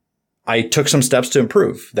I took some steps to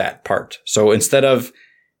improve that part. So instead of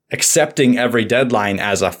accepting every deadline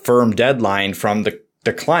as a firm deadline from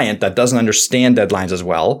the client that doesn't understand deadlines as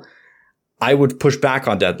well, I would push back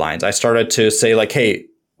on deadlines. I started to say like, hey,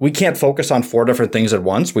 we can't focus on 4 different things at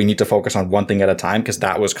once. We need to focus on one thing at a time, because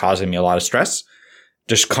that was causing me a lot of stress.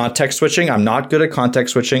 Just context switching. I'm not good at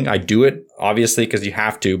context switching. I do it obviously because you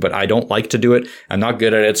have to, but I don't like to do it. I'm not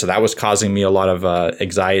good at it. So that was causing me a lot of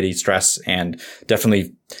anxiety, stress, and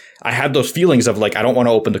definitely I had those feelings of like, I don't want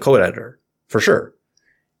to open the code editor for sure.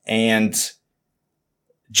 And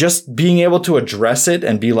just being able to address it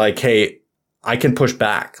and be like, hey, I can push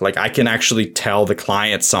back. Like I can actually tell the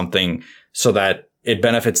client something so that it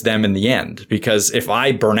benefits them in the end. Because if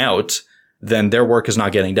I burn out, then their work is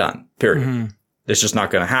not getting done, period. Mm-hmm. It's just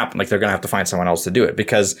not going to happen. Like they're going to have to find someone else to do it,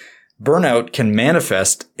 because burnout can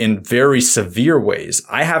manifest in very severe ways.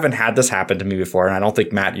 I haven't had this happen to me before. And I don't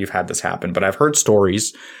think, Matt, you've had this happen, but I've heard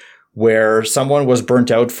stories where someone was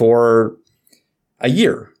burnt out for a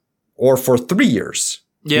year or for 3 years.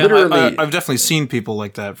 Yeah, literally, I've definitely seen people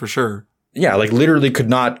like that for sure. Yeah, like literally could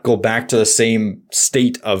not go back to the same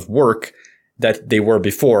state of work that they were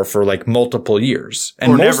before for like multiple years.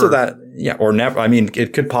 And most of that, or never. I mean,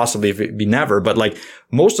 it could possibly be never, but like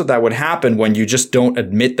most of that would happen when you just don't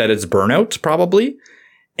admit that it's burnout, probably,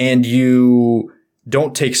 and you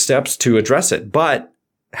don't take steps to address it. But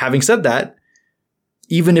having said that,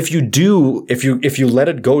 even if you do, if you let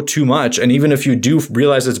it go too much, and even if you do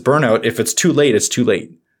realize it's burnout, if it's too late, it's too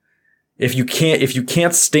late. If you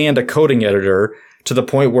can't stand a coding editor to the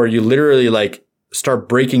point where you literally like start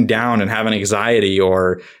breaking down and having anxiety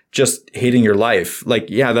or just hating your life, like,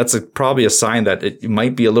 yeah, that's probably a sign that it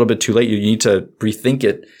might be a little bit too late. You need to rethink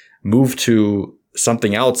it, move to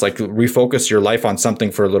something else, like refocus your life on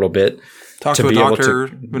something for a little bit. Talk to a doctor,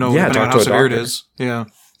 depending on how severe it is. Yeah.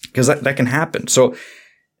 Because that can happen. So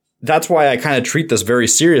that's why I kind of treat this very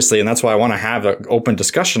seriously. And that's why I want to have an open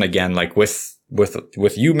discussion again, like with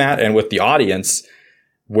you, Matt, and with the audience,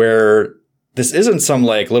 where this isn't some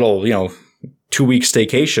like little, 2-week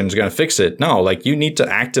staycation is going to fix it. No, like you need to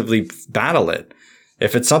actively battle it.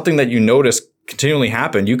 If it's something that you notice continually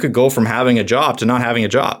happen, you could go from having a job to not having a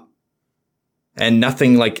job. And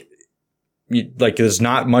nothing like there's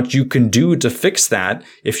not much you can do to fix that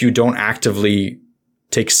if you don't actively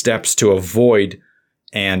take steps to avoid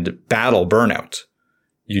and battle burnout.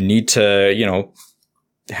 You need to,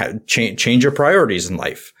 change your priorities in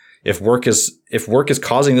life. If work is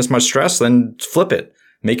causing this much stress, then flip it.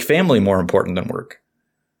 Make family more important than work.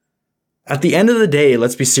 At the end of the day,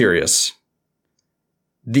 let's be serious.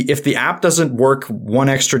 If the app doesn't work one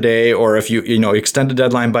extra day, or if you extend the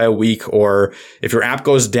deadline by a week, or if your app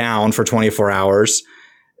goes down for 24 hours,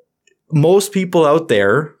 most people out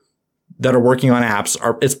there that are working on apps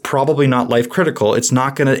it's probably not life critical. It's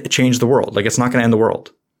not going to change the world. Like it's not going to end the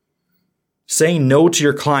world. Saying no to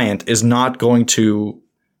your client is not going to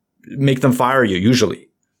make them fire you usually,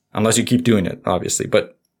 unless you keep doing it, obviously.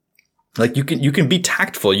 But like you can be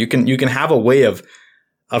tactful. You can have a way of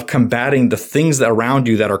combating the things that around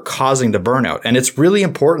you that are causing the burnout. And it's really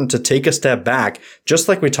important to take a step back, just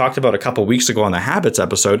like we talked about a couple of weeks ago on the habits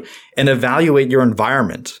episode, and evaluate your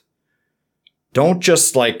environment. Don't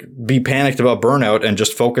just like be panicked about burnout and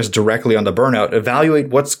just focus directly on the burnout. Evaluate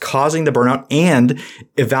what's causing the burnout and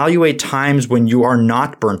evaluate times when you are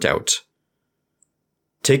not burnt out.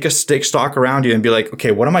 Take stock around you and be like,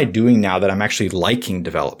 okay, what am I doing now that I'm actually liking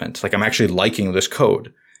development? Like I'm actually liking this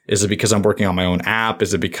code. Is it because I'm working on my own app?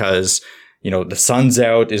 Is it because, the sun's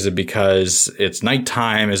out? Is it because it's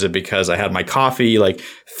nighttime? Is it because I had my coffee? Like,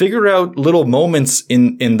 figure out little moments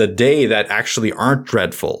in the day that actually aren't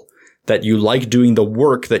dreadful, that you like doing the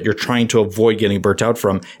work that you're trying to avoid getting burnt out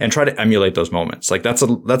from, and try to emulate those moments. Like, that's a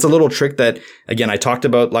little trick that, again, I talked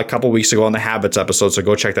about like a couple weeks ago on the habits episode. So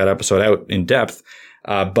go check that episode out in depth.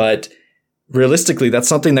 But realistically, that's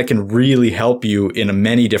something that can really help you in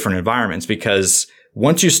many different environments, because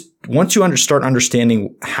once you start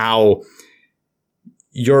understanding how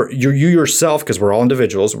you yourself, because we're all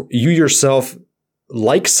individuals, you yourself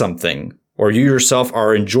like something, or you yourself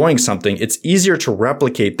are enjoying something, it's easier to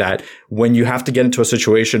replicate that when you have to get into a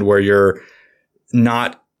situation where you're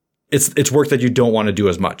not, it's work that you don't want to do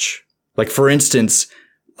as much. Like, for instance,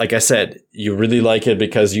 like I said, you really like it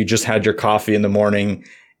because you just had your coffee in the morning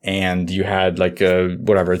and you had like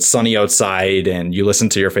it's sunny outside and you listen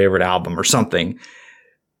to your favorite album or something.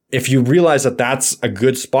 If you realize that that's a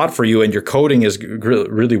good spot for you and your coding is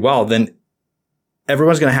really well, then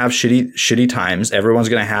everyone's going to have shitty times. Everyone's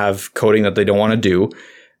going to have coding that they don't want to do,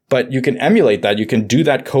 but you can emulate that. You can do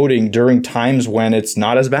that coding during times when it's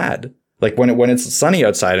not as bad. Like when it's sunny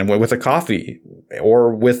outside and with a coffee,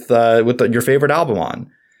 or with your favorite album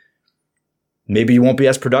on. Maybe you won't be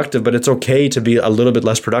as productive, but it's okay to be a little bit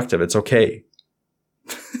less productive. It's okay.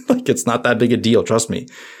 Like, it's not that big a deal. Trust me.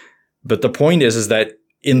 But the point is that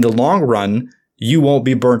in the long run, you won't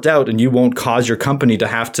be burnt out and you won't cause your company to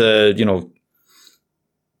have to,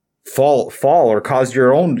 fall or cause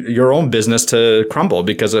your own business to crumble.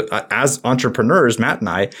 Because as entrepreneurs, Matt and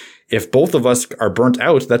I, if both of us are burnt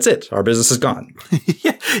out, that's it. Our business is gone.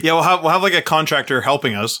 Yeah. We'll have like a contractor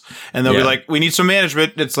helping us, and they'll be like, we need some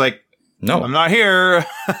management. It's like, no, I'm not here.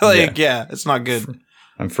 It's not good.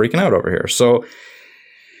 I'm freaking out over here. So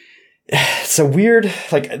it's a weird,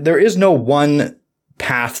 like, there is no one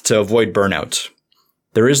path to avoid burnout.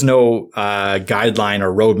 There is no guideline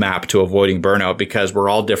or roadmap to avoiding burnout, because we're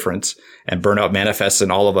all different and burnout manifests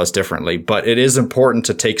in all of us differently. But it is important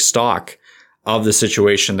to take stock of the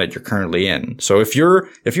situation that you're currently in. So if you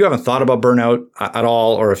haven't thought about burnout at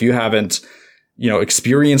all, or if you haven't,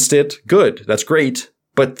 experienced it, good. That's great.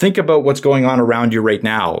 But think about what's going on around you right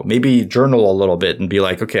now. Maybe journal a little bit and be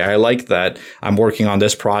like, okay, I like that I'm working on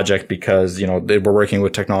this project because, we're working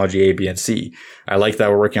with technology A, B, and C. I like that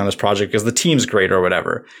we're working on this project because the team's great or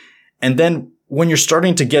whatever. And then when you're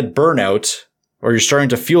starting to get burnout, or you're starting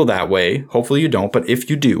to feel that way, hopefully you don't, but if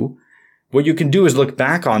you do, what you can do is look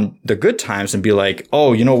back on the good times and be like,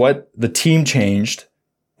 oh, you know what? The team changed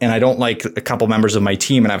and I don't like a couple members of my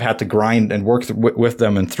team and I've had to grind and work with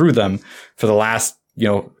them and through them for the last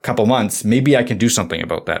couple months. Maybe I can do something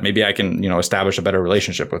about that. Maybe I can, establish a better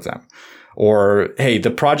relationship with them. Or, hey, the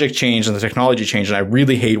project changed and the technology changed and I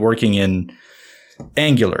really hate working in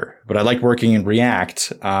Angular, but I like working in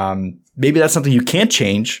React. Maybe that's something you can't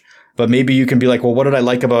change, but maybe you can be like, well, what did I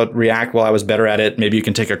like about React? Well, I was better at it. Maybe you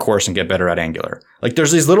can take a course and get better at Angular. Like,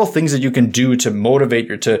 there's these little things that you can do to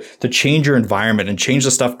motivate to change your environment and change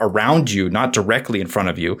the stuff around you, not directly in front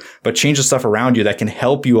of you, but change the stuff around you that can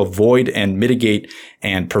help you avoid and mitigate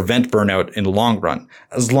and prevent burnout in the long run.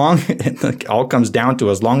 It all comes down to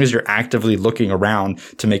as long as you're actively looking around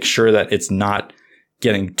to make sure that it's not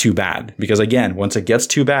getting too bad. Because again, once it gets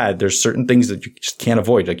too bad, there's certain things that you just can't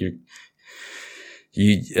avoid. Like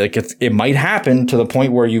it might happen to the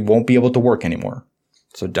point where you won't be able to work anymore.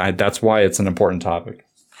 So that's why it's an important topic.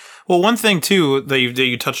 Well, one thing too that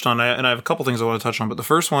you touched on, and I have a couple things I want to touch on, but the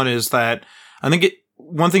first one is that I think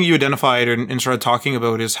one thing you identified and started talking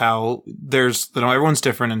about is how there's, everyone's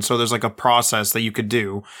different. And so there's like a process that you could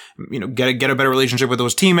do, get a better relationship with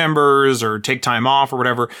those team members or take time off or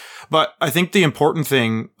whatever. But I think the important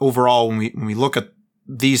thing overall when we look at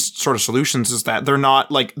these sort of solutions is that they're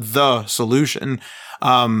not like the solution.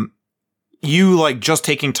 You like just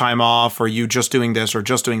taking time off or you just doing this or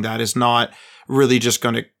just doing that is not really just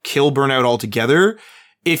going to kill burnout altogether.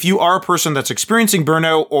 If you are a person that's experiencing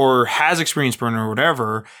burnout or has experienced burnout or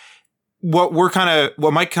whatever, what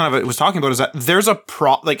Mike kind of was talking about is that there's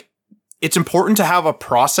it's important to have a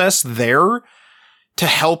process there to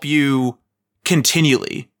help you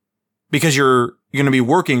continually, because you're going to be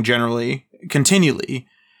working generally continually.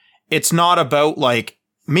 It's not about like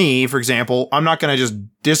me, for example, I'm not going to just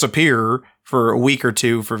disappear for a week or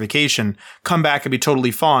two for vacation, come back and be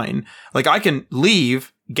totally fine. Like, I can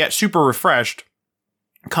leave, get super refreshed,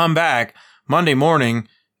 come back Monday morning,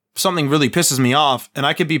 something really pisses me off, and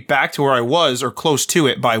I could be back to where I was or close to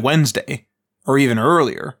it by Wednesday or even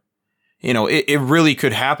earlier. It really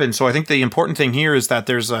could happen. So I think the important thing here is that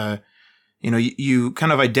there's you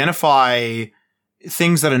kind of identify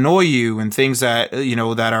things that annoy you and things that,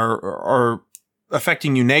 that are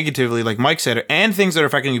affecting you negatively, like Mike said, and things that are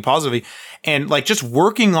affecting you positively, and like just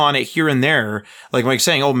working on it here and there, like Mike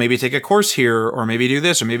saying, oh, maybe take a course here, or maybe do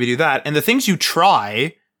this, or maybe do that. And the things you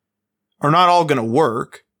try are not all going to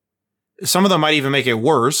work. Some of them might even make it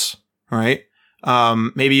worse, right?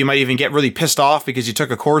 Maybe you might even get really pissed off because you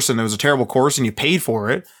took a course and it was a terrible course and you paid for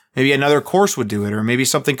it. Maybe another course would do it, or maybe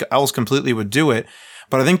something else completely would do it.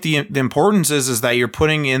 But I think the importance is that you're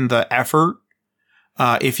putting in the effort,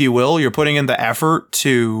 if you will, you're putting in the effort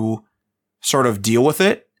to sort of deal with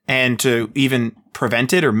it and to even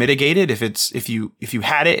prevent it or mitigate it. If you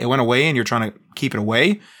had it, it went away and you're trying to keep it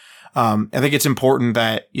away. I think it's important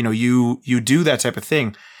that, you do that type of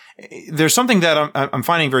thing. There's something that I'm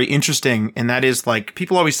finding very interesting, and that is like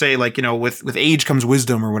people always say, like, with age comes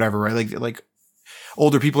wisdom or whatever, right? Like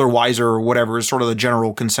older people are wiser or whatever is sort of the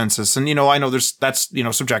general consensus. And, I know that's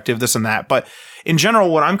subjective, this and that, but in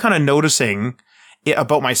general, what I'm kind of noticing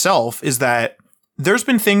about myself is that there's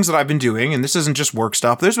been things that I've been doing, and this isn't just work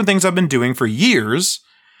stuff. There's been things I've been doing for years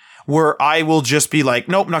where I will just be like,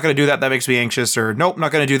 nope, not going to do that. That makes me anxious. Or nope,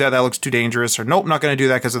 not going to do that. That looks too dangerous. Or nope, not going to do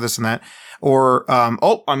that because of this and that. Or,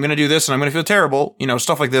 oh, I'm going to do this and I'm going to feel terrible,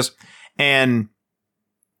 stuff like this. And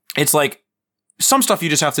it's like some stuff you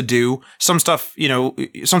just have to do. Some stuff,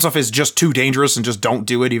 some stuff is just too dangerous and just don't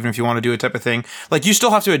do it, even if you want to do it type of thing. Like you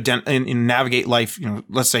still have to navigate life,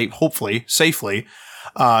 let's say, hopefully, safely,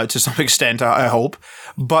 to some extent, I hope.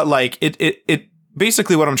 But like it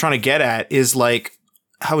basically what I'm trying to get at is like,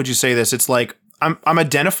 how would you say this? It's like I'm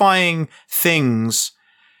identifying things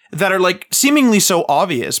that are like seemingly so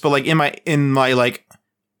obvious, but like in my like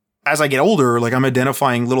as I get older, like I'm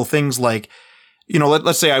identifying little things like,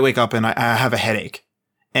 let's say I wake up and I have a headache,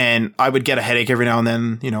 and I would get a headache every now and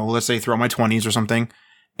then, let's say throughout my 20s or something,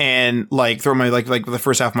 and like through my like the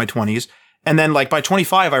first half of my 20s, and then like by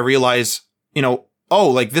 25 I realize, oh,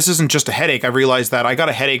 like this isn't just a headache. I realized that I got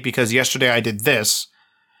a headache because yesterday I did this,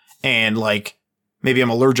 and like maybe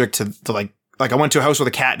I'm allergic to like I went to a house with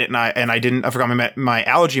a cat and I forgot my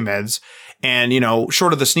allergy meds, and,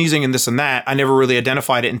 short of the sneezing and this and that, I never really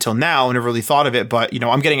identified it until now. I never really thought of it, but,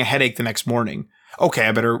 I'm getting a headache the next morning. Okay,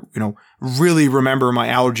 I better, really remember my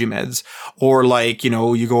allergy meds. Or like,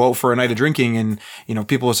 you go out for a night of drinking and,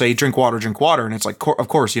 people will say, drink water. And it's like, of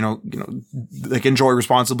course, like enjoy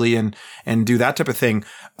responsibly and do that type of thing,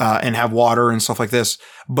 and have water and stuff like this.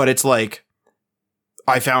 But it's like,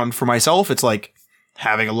 I found for myself, it's like,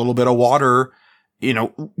 having a little bit of water,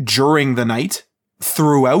 during the night,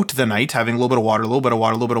 throughout the night, having a little bit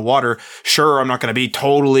of water. Sure, I'm not going to be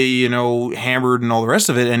totally, hammered and all the rest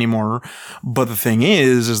of it anymore. But the thing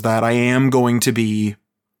is that I am going to be,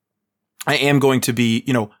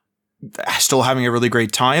 still having a really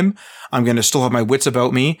great time. I'm going to still have my wits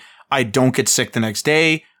about me. I don't get sick the next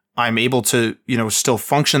day. I'm able to, still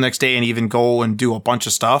function the next day and even go and do a bunch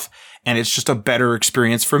of stuff. And it's just a better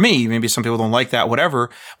experience for me. Maybe some people don't like that, whatever.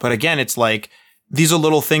 But again, it's like, these are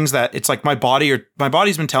little things that it's like my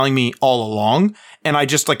body's been telling me all along. And I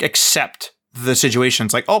just like accept the situation.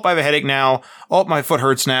 It's like, oh, I have a headache now. Oh, my foot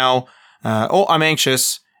hurts now. Oh, I'm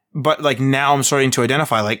anxious. But like now I'm starting to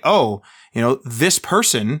identify like, oh, this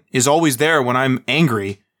person is always there when I'm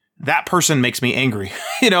angry. That person makes me angry.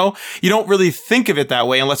 You don't really think of it that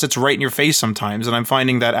way unless it's right in your face sometimes. And I'm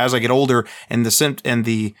finding that as I get older and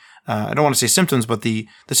I don't want to say symptoms, but the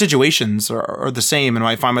situations are the same. And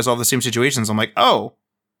when I find myself in the same situations, I'm like, oh,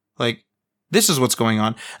 like this is what's going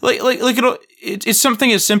on. Like, it's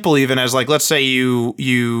something as simple even as like, let's say you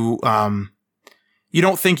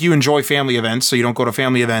don't think you enjoy family events, so you don't go to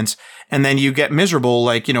family events, and then you get miserable,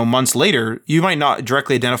 like, months later. You might not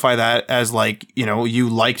directly identify that as like, you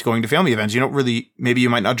liked going to family events. Maybe you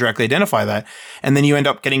might not directly identify that. And then you end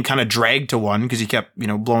up getting kind of dragged to one because you kept,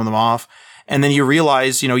 blowing them off. And then you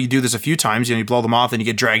realize, you do this a few times, you blow them off, then you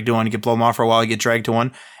get dragged to one, you get blown off for a while, you get dragged to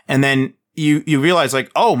one. And then you realize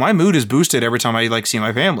like, oh, my mood is boosted every time I like see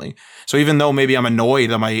my family. So even though maybe I'm annoyed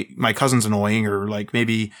that my cousin's annoying, or like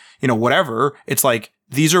maybe, whatever, it's like,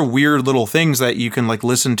 these are weird little things that you can like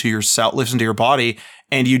listen to your body,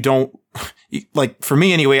 and you don't, like, for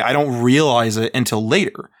me anyway, I don't realize it until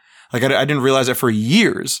later. Like I didn't realize it for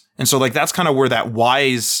years. And so like, that's kind of where that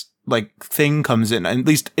wise like thing comes in, at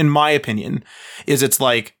least in my opinion, is it's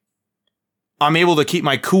like, I'm able to keep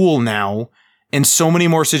my cool now in so many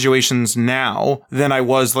more situations now than I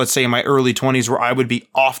was, let's say, in my early 20s, where I would be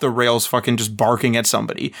off the rails fucking just barking at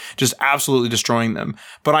somebody, just absolutely destroying them.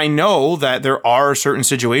 But I know that there are certain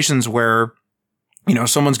situations where,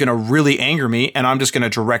 someone's going to really anger me and I'm just going to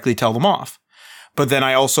directly tell them off. But then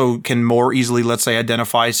I also can more easily, let's say,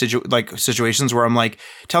 identify situations where I'm like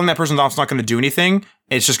telling that person off is not going to do anything.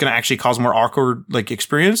 It's just going to actually cause more awkward like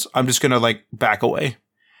experience. I'm just going to like back away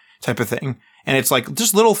type of thing. And it's like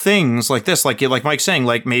just little things like this, like Mike's saying,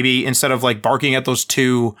 like maybe instead of like barking at those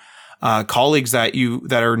two colleagues that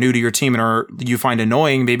are new to your team and you find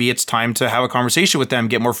annoying, maybe it's time to have a conversation with them,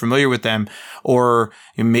 get more familiar with them, or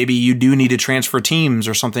maybe you do need to transfer teams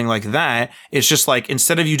or something like that. It's just like,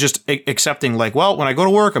 instead of you just accepting like, well, when I go to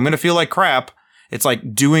work, I'm going to feel like crap. It's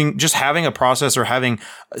like just having a process or having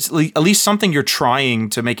at least something you're trying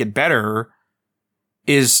to make it better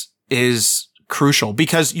is crucial,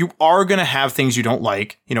 because you are going to have things you don't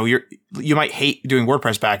like. You might hate doing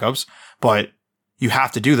WordPress backups, but you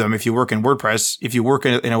have to do them if you work in WordPress. If you work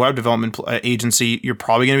in a web development agency, you're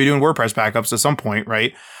probably going to be doing WordPress backups at some point,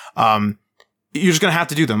 right? You're just going to have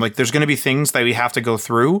to do them. Like, there's going to be things that we have to go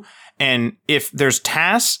through. And if there's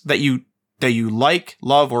tasks that you like,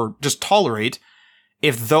 love, or just tolerate,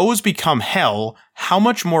 if those become hell, how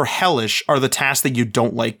much more hellish are the tasks that you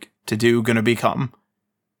don't like to do going to become?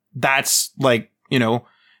 That's like,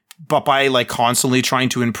 but by like constantly trying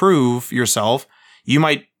to improve yourself, you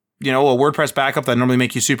might, a WordPress backup that normally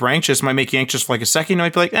make you super anxious might make you anxious for like a second. You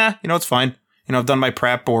might be like, it's fine. I've done my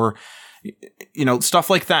prep, or,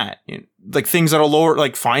 stuff like that. Like things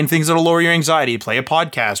that'll find things that'll lower your anxiety, play a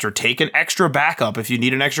podcast, or take an extra backup if you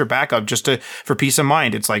need an extra backup just for peace of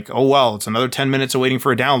mind. It's like, oh, well, it's another 10 minutes of waiting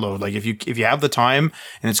for a download. Like if you have the time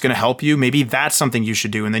and it's going to help you, maybe that's something you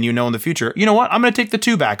should do. And then, in the future, you know what? I'm going to take the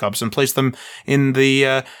 2 backups and place them in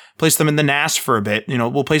the NAS for a bit.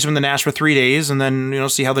 We'll place them in the NAS for 3 days and then,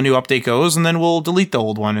 see how the new update goes. And then we'll delete the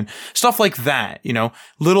old one and stuff like that.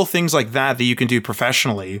 Little things like that you can do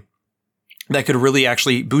professionally that could really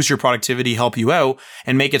actually boost your productivity, help you out,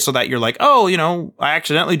 and make it so that you're like, oh, I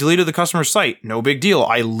accidentally deleted the customer site. No big deal.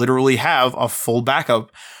 I literally have a full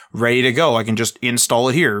backup ready to go. I can just install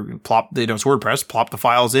it here, plop, it's WordPress, plop the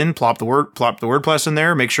files in, plop the WordPress in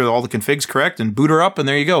there, make sure that all the config's correct, and boot her up, and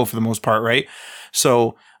there you go for the most part, right?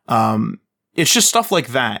 So, it's just stuff like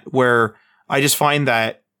that where I just find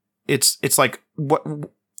that it's like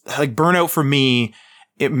burnout for me.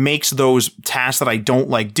 It makes those tasks that I don't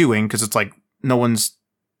like doing, because it's like no one's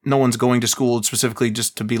going to school specifically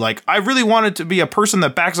just to be like, I really wanted to be a person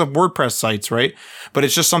that backs up WordPress sites, right? But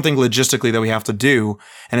it's just something logistically that we have to do.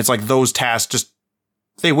 And it's like those tasks just,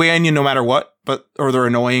 they weigh on you no matter what, or they're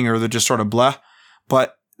annoying, or they're just sort of blah,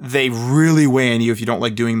 but they really weigh on you if you don't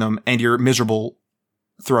like doing them, and you're miserable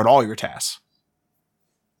throughout all your tasks.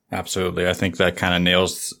 Absolutely. I think that kind of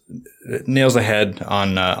nails the head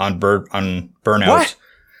on burnout. What?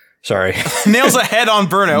 Sorry. Nails ahead on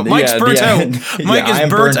burnout. Mike's burnt out. Mike is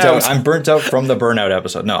burnt out. I'm burnt out from the burnout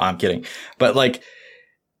episode. No, I'm kidding. But like,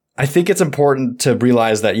 I think it's important to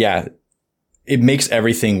realize that, it makes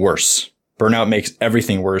everything worse. Burnout makes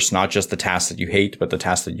everything worse, not just the tasks that you hate, but the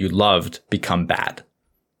tasks that you loved become bad.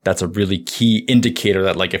 That's a really key indicator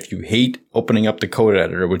that, like, if you hate opening up the code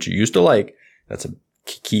editor, which you used to like, that's a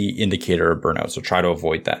key indicator of burnout. So try to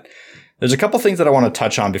avoid that. There's a couple things that I want to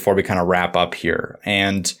touch on before we kind of wrap up here.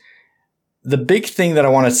 And the big thing that I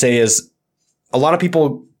want to say is, a lot of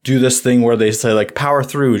people do this thing where they say like, just power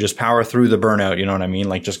through the burnout. You know what I mean?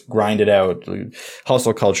 Like, just grind it out,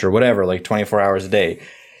 hustle culture, whatever, like 24 hours a day.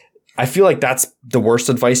 I feel like that's the worst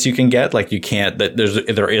advice you can get. Like,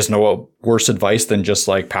 there is no worse advice than just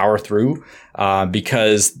like power through,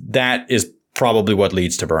 because that is probably what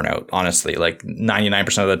leads to burnout. Honestly, like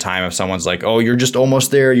 99% of the time, if someone's like, oh, you're just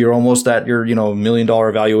almost there, you're almost at your, $1 million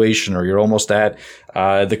evaluation, or you're almost at,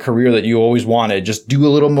 the career that you always wanted, just do a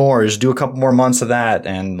little more, just do a couple more months of that,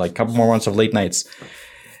 and like a couple more months of late nights.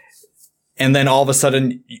 And then all of a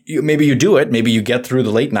sudden, maybe you do it, maybe you get through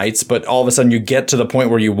the late nights, but all of a sudden you get to the point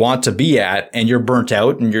where you want to be at, and you're burnt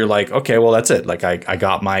out, and you're like, okay, well, that's it. Like, I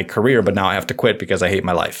got my career, but now I have to quit because I hate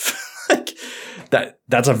my life.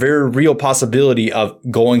 That's a very real possibility of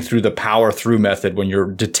going through the power through method when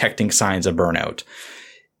you're detecting signs of burnout.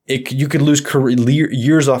 You could lose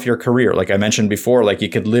years off your career. Like I mentioned before, like you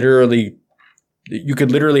could literally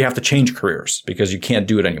have to change careers because you can't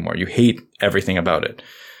do it anymore. You hate everything about it.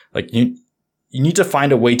 Like you need to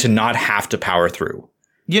find a way to not have to power through.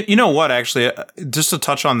 You know what, actually, just to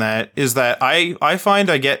touch on that, is that I find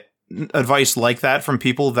I get advice like that from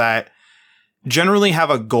people that generally have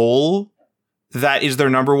a goal that is their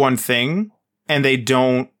number one thing, and they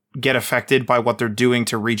don't get affected by what they're doing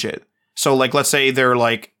to reach it. So like, let's say they're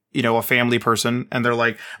like, a family person, and they're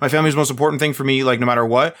like, my family's the most important thing for me, like no matter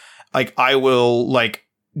what, like I will like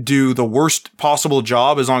do the worst possible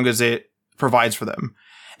job as long as it provides for them.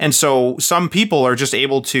 And so some people are just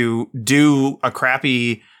able to do a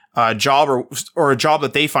crappy job or a job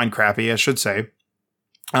that they find crappy, I should say.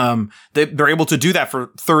 They're able to do that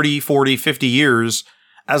for 30, 40, 50 years,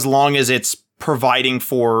 as long as it's providing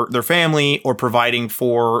for their family or providing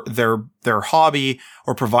for their hobby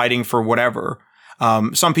or providing for whatever.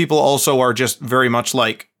 Some people also are just very much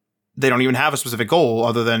like, they don't even have a specific goal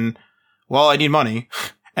other than, well, I need money.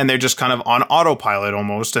 And they're just kind of on autopilot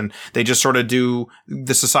almost. And they just sort of do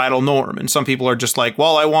the societal norm. And some people are just like,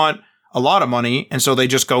 well, I want a lot of money. And so they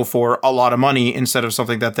just go for a lot of money instead of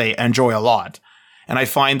something that they enjoy a lot. And I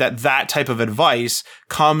find that type of advice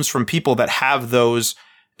comes from people that have those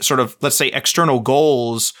sort of, let's say, external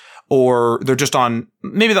goals, or they're just on,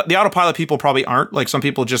 maybe the autopilot people probably aren't. Like, some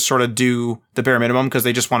people just sort of do the bare minimum because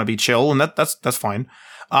they just want to be chill, and that's fine.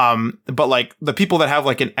 But like the people that have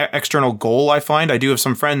like an external goal, I find, I do have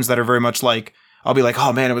some friends that are very much like, I'll be like,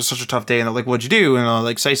 oh man, it was such a tough day. And they're like, what'd you do? And I'll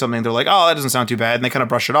like say something. They're like, oh, that doesn't sound too bad. And they kind of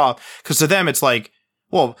brush it off. Cause to them, it's like,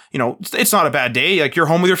 well, you know, it's not a bad day. Like, you're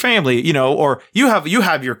home with your family, you know, or you have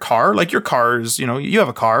your car, like your car is, you know, you have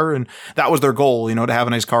a car, and that was their goal, you know, to have a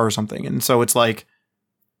nice car or something. And so it's like,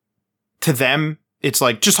 to them, it's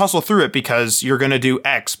like, just hustle through it because you're going to do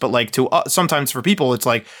X. But like sometimes for people, it's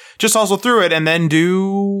like, just hustle through it and then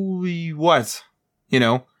do what, you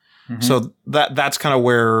know? Mm-hmm. So that's kind of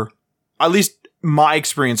where at least my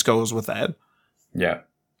experience goes with that. Yeah,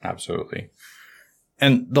 absolutely.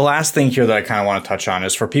 And the last thing here that I kind of want to touch on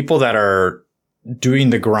is for people that are doing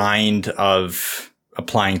the grind of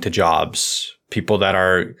applying to jobs, people that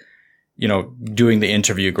are, you know, doing the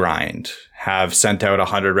interview grind, have sent out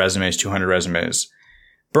 100 resumes, 200 resumes.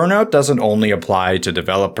 Burnout doesn't only apply to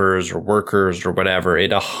developers or workers or whatever. It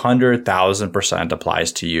 100,000%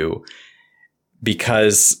 applies to you,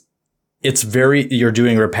 because you're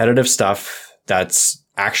doing repetitive stuff that's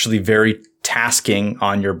actually very tasking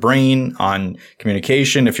on your brain, on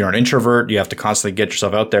communication. If you're an introvert, you have to constantly get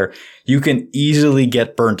yourself out there. You can easily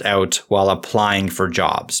get burnt out while applying for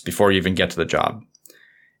jobs before you even get to the job.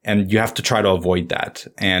 And you have to try to avoid that.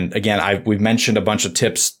 And again, we've mentioned a bunch of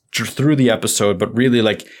tips through the episode, but really,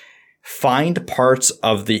 like, find parts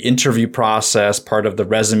of the interview process, part of the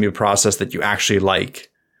resume process that you actually like.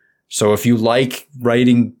 So if you like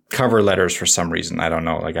writing cover letters for some reason, I don't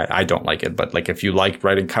know, like I don't like it, but like if you like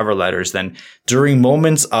writing cover letters, then during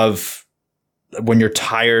moments of when you're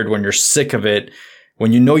tired, when you're sick of it,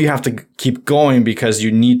 when you know you have to keep going because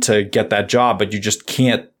you need to get that job, but you just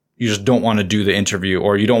don't want to do the interview,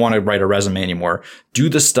 or you don't want to write a resume anymore, do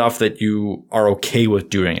the stuff that you are okay with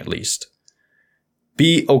doing at least.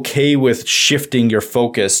 Be okay with shifting your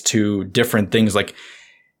focus to different things. Like,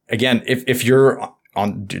 again, if you're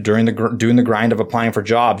doing the grind of applying for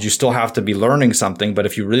jobs, you still have to be learning something. But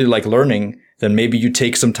if you really like learning, then maybe you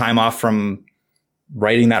take some time off from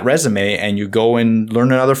writing that resume and you go and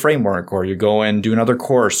learn another framework, or you go and do another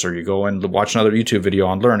course, or you go and watch another YouTube video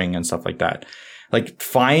on learning and stuff like that. Like,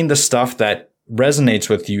 find the stuff that resonates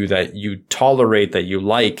with you, that you tolerate, that you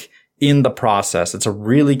like in the process. It's a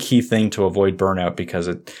really key thing to avoid burnout, because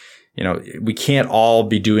we can't all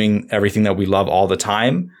be doing everything that we love all the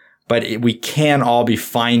time. But we can all be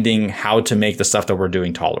finding how to make the stuff that we're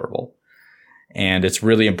doing tolerable. And it's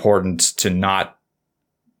really important to not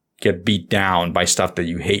get beat down by stuff that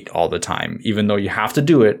you hate all the time, even though you have to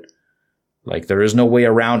do it. Like, there is no way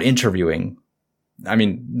around interviewing. I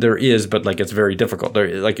mean, there is, but like, it's very difficult.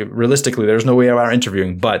 Realistically, there's no way around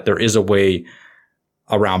interviewing, but there is a way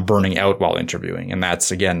around burning out while interviewing. And that's,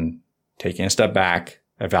 again, taking a step back,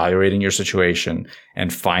 evaluating your situation,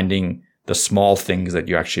 and finding the small things that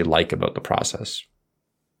you actually like about the process.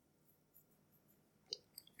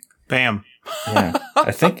 Bam. Yeah.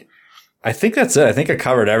 I think that's it. I think I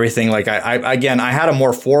covered everything. Like, I had a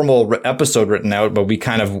more formal episode written out, but we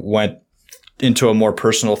kind of went into a more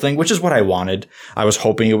personal thing, which is what I wanted. I was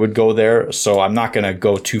hoping it would go there. So I'm not going to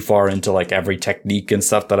go too far into like every technique and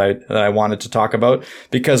stuff that I wanted to talk about,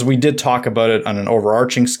 because we did talk about it on an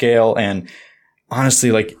overarching scale. And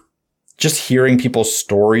honestly, like, just hearing people's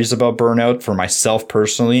stories about burnout for myself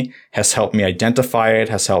personally has helped me identify it,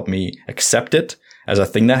 has helped me accept it as a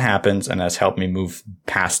thing that happens, and has helped me move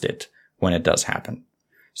past it when it does happen.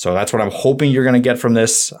 So that's what I'm hoping you're going to get from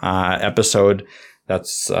this episode.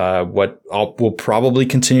 That's we'll probably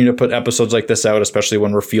continue to put episodes like this out, especially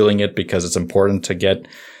when we're feeling it, because it's important to get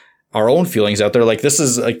our own feelings out there. Like, this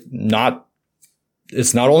is like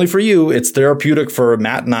it's not only for you, it's therapeutic for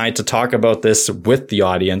Matt and I to talk about this with the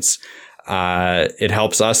audience. It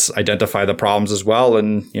helps us identify the problems as well.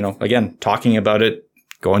 And, again, talking about it,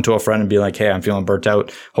 going to a friend and be like, hey, I'm feeling burnt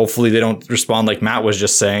out. Hopefully they don't respond like Matt was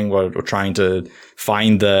just saying. We're trying to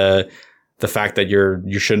find the the fact that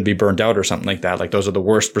you shouldn't be burnt out or something like that. Like those are the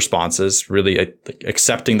worst responses, really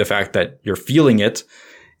accepting the fact that you're feeling it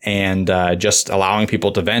and just allowing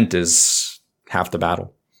people to vent is half the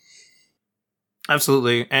battle.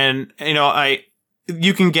 Absolutely. And,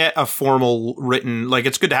 you can get a formal written, like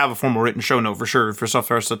it's good to have a formal written show note for sure, for stuff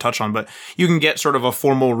for us to touch on, but you can get sort of a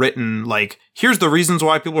formal written, like, here's the reasons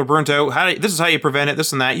why people are burnt out. This is how you prevent it,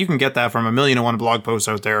 this and that. You can get that from 1,000,001 blog posts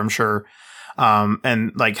out there, I'm sure.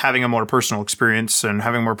 And like having a more personal experience and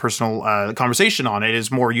having more personal conversation on it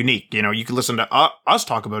is more unique. You can listen to us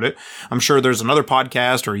talk about it. I'm sure there's another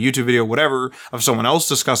podcast or a YouTube video, whatever, of someone else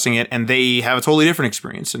discussing it, and they have a totally different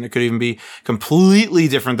experience. And it could even be completely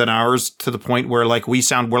different than ours, to the point where like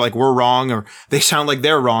we're wrong, or they sound like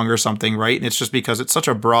they're wrong or something, right? And it's just because it's such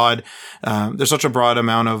a broad, there's such a broad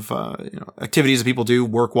amount of, activities that people do,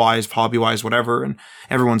 work-wise, hobby-wise, whatever, and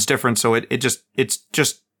everyone's different. So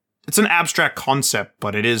it's an abstract concept,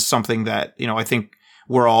 but it is something that, I think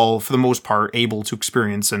we're all, for the most part, able to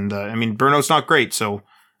experience. And, burnout's not great, so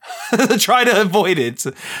try to avoid it.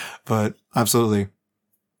 But absolutely.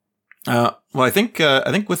 Well, I think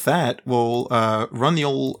with that, we'll run the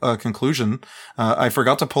old conclusion. I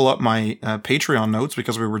forgot to pull up my Patreon notes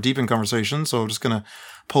because we were deep in conversation, so I'm just gonna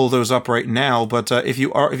pull those up right now. But if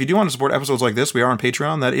you do want to support episodes like this, we are on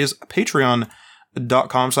Patreon. That is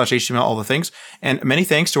patreon.com/HTML all the things. And many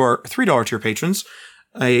thanks to our $3 tier patrons.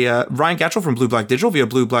 Ryan Gatchell from Blue Black Digital via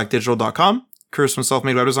blueblackdigital.com. Chris from Self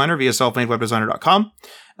Made Web Designer via selfmadewebdesigner.com.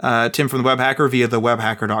 Tim from The Web Hacker via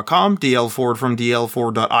thewebhacker.com. DL Ford from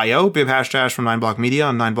dlford.io. Bib Hashdash from 9block Media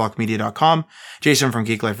on 9blockmedia.com. Jason from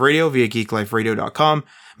Geek Life Radio via geekliferadio.com.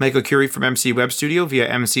 Michael Curie from MC Web Studio via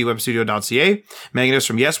mcwebstudio.ca. Magnus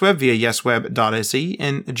from YesWeb via yesweb.se.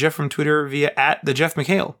 And Jeff from Twitter via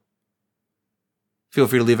 @TheJeffMcHale. Feel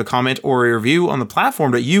free to leave a comment or a review on the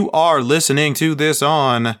platform that you are listening to this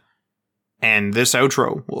on. And this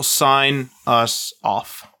outro will sign us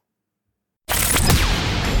off.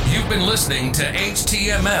 You've been listening to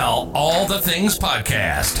HTML All the Things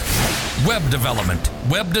Podcast. Web development,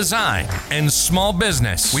 web design, and small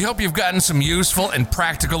business. We hope you've gotten some useful and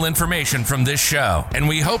practical information from this show. And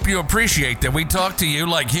we hope you appreciate that we talk to you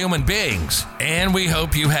like human beings. And we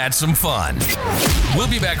hope you had some fun. We'll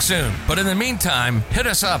be back soon. But in the meantime, hit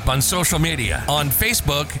us up on social media. On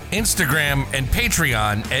Facebook, Instagram, and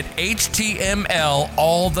Patreon at HTML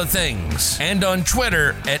All the Things. And on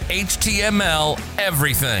Twitter at HTML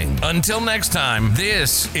Everything. Until next time,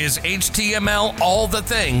 this is HTML All the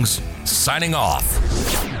Things, signing off.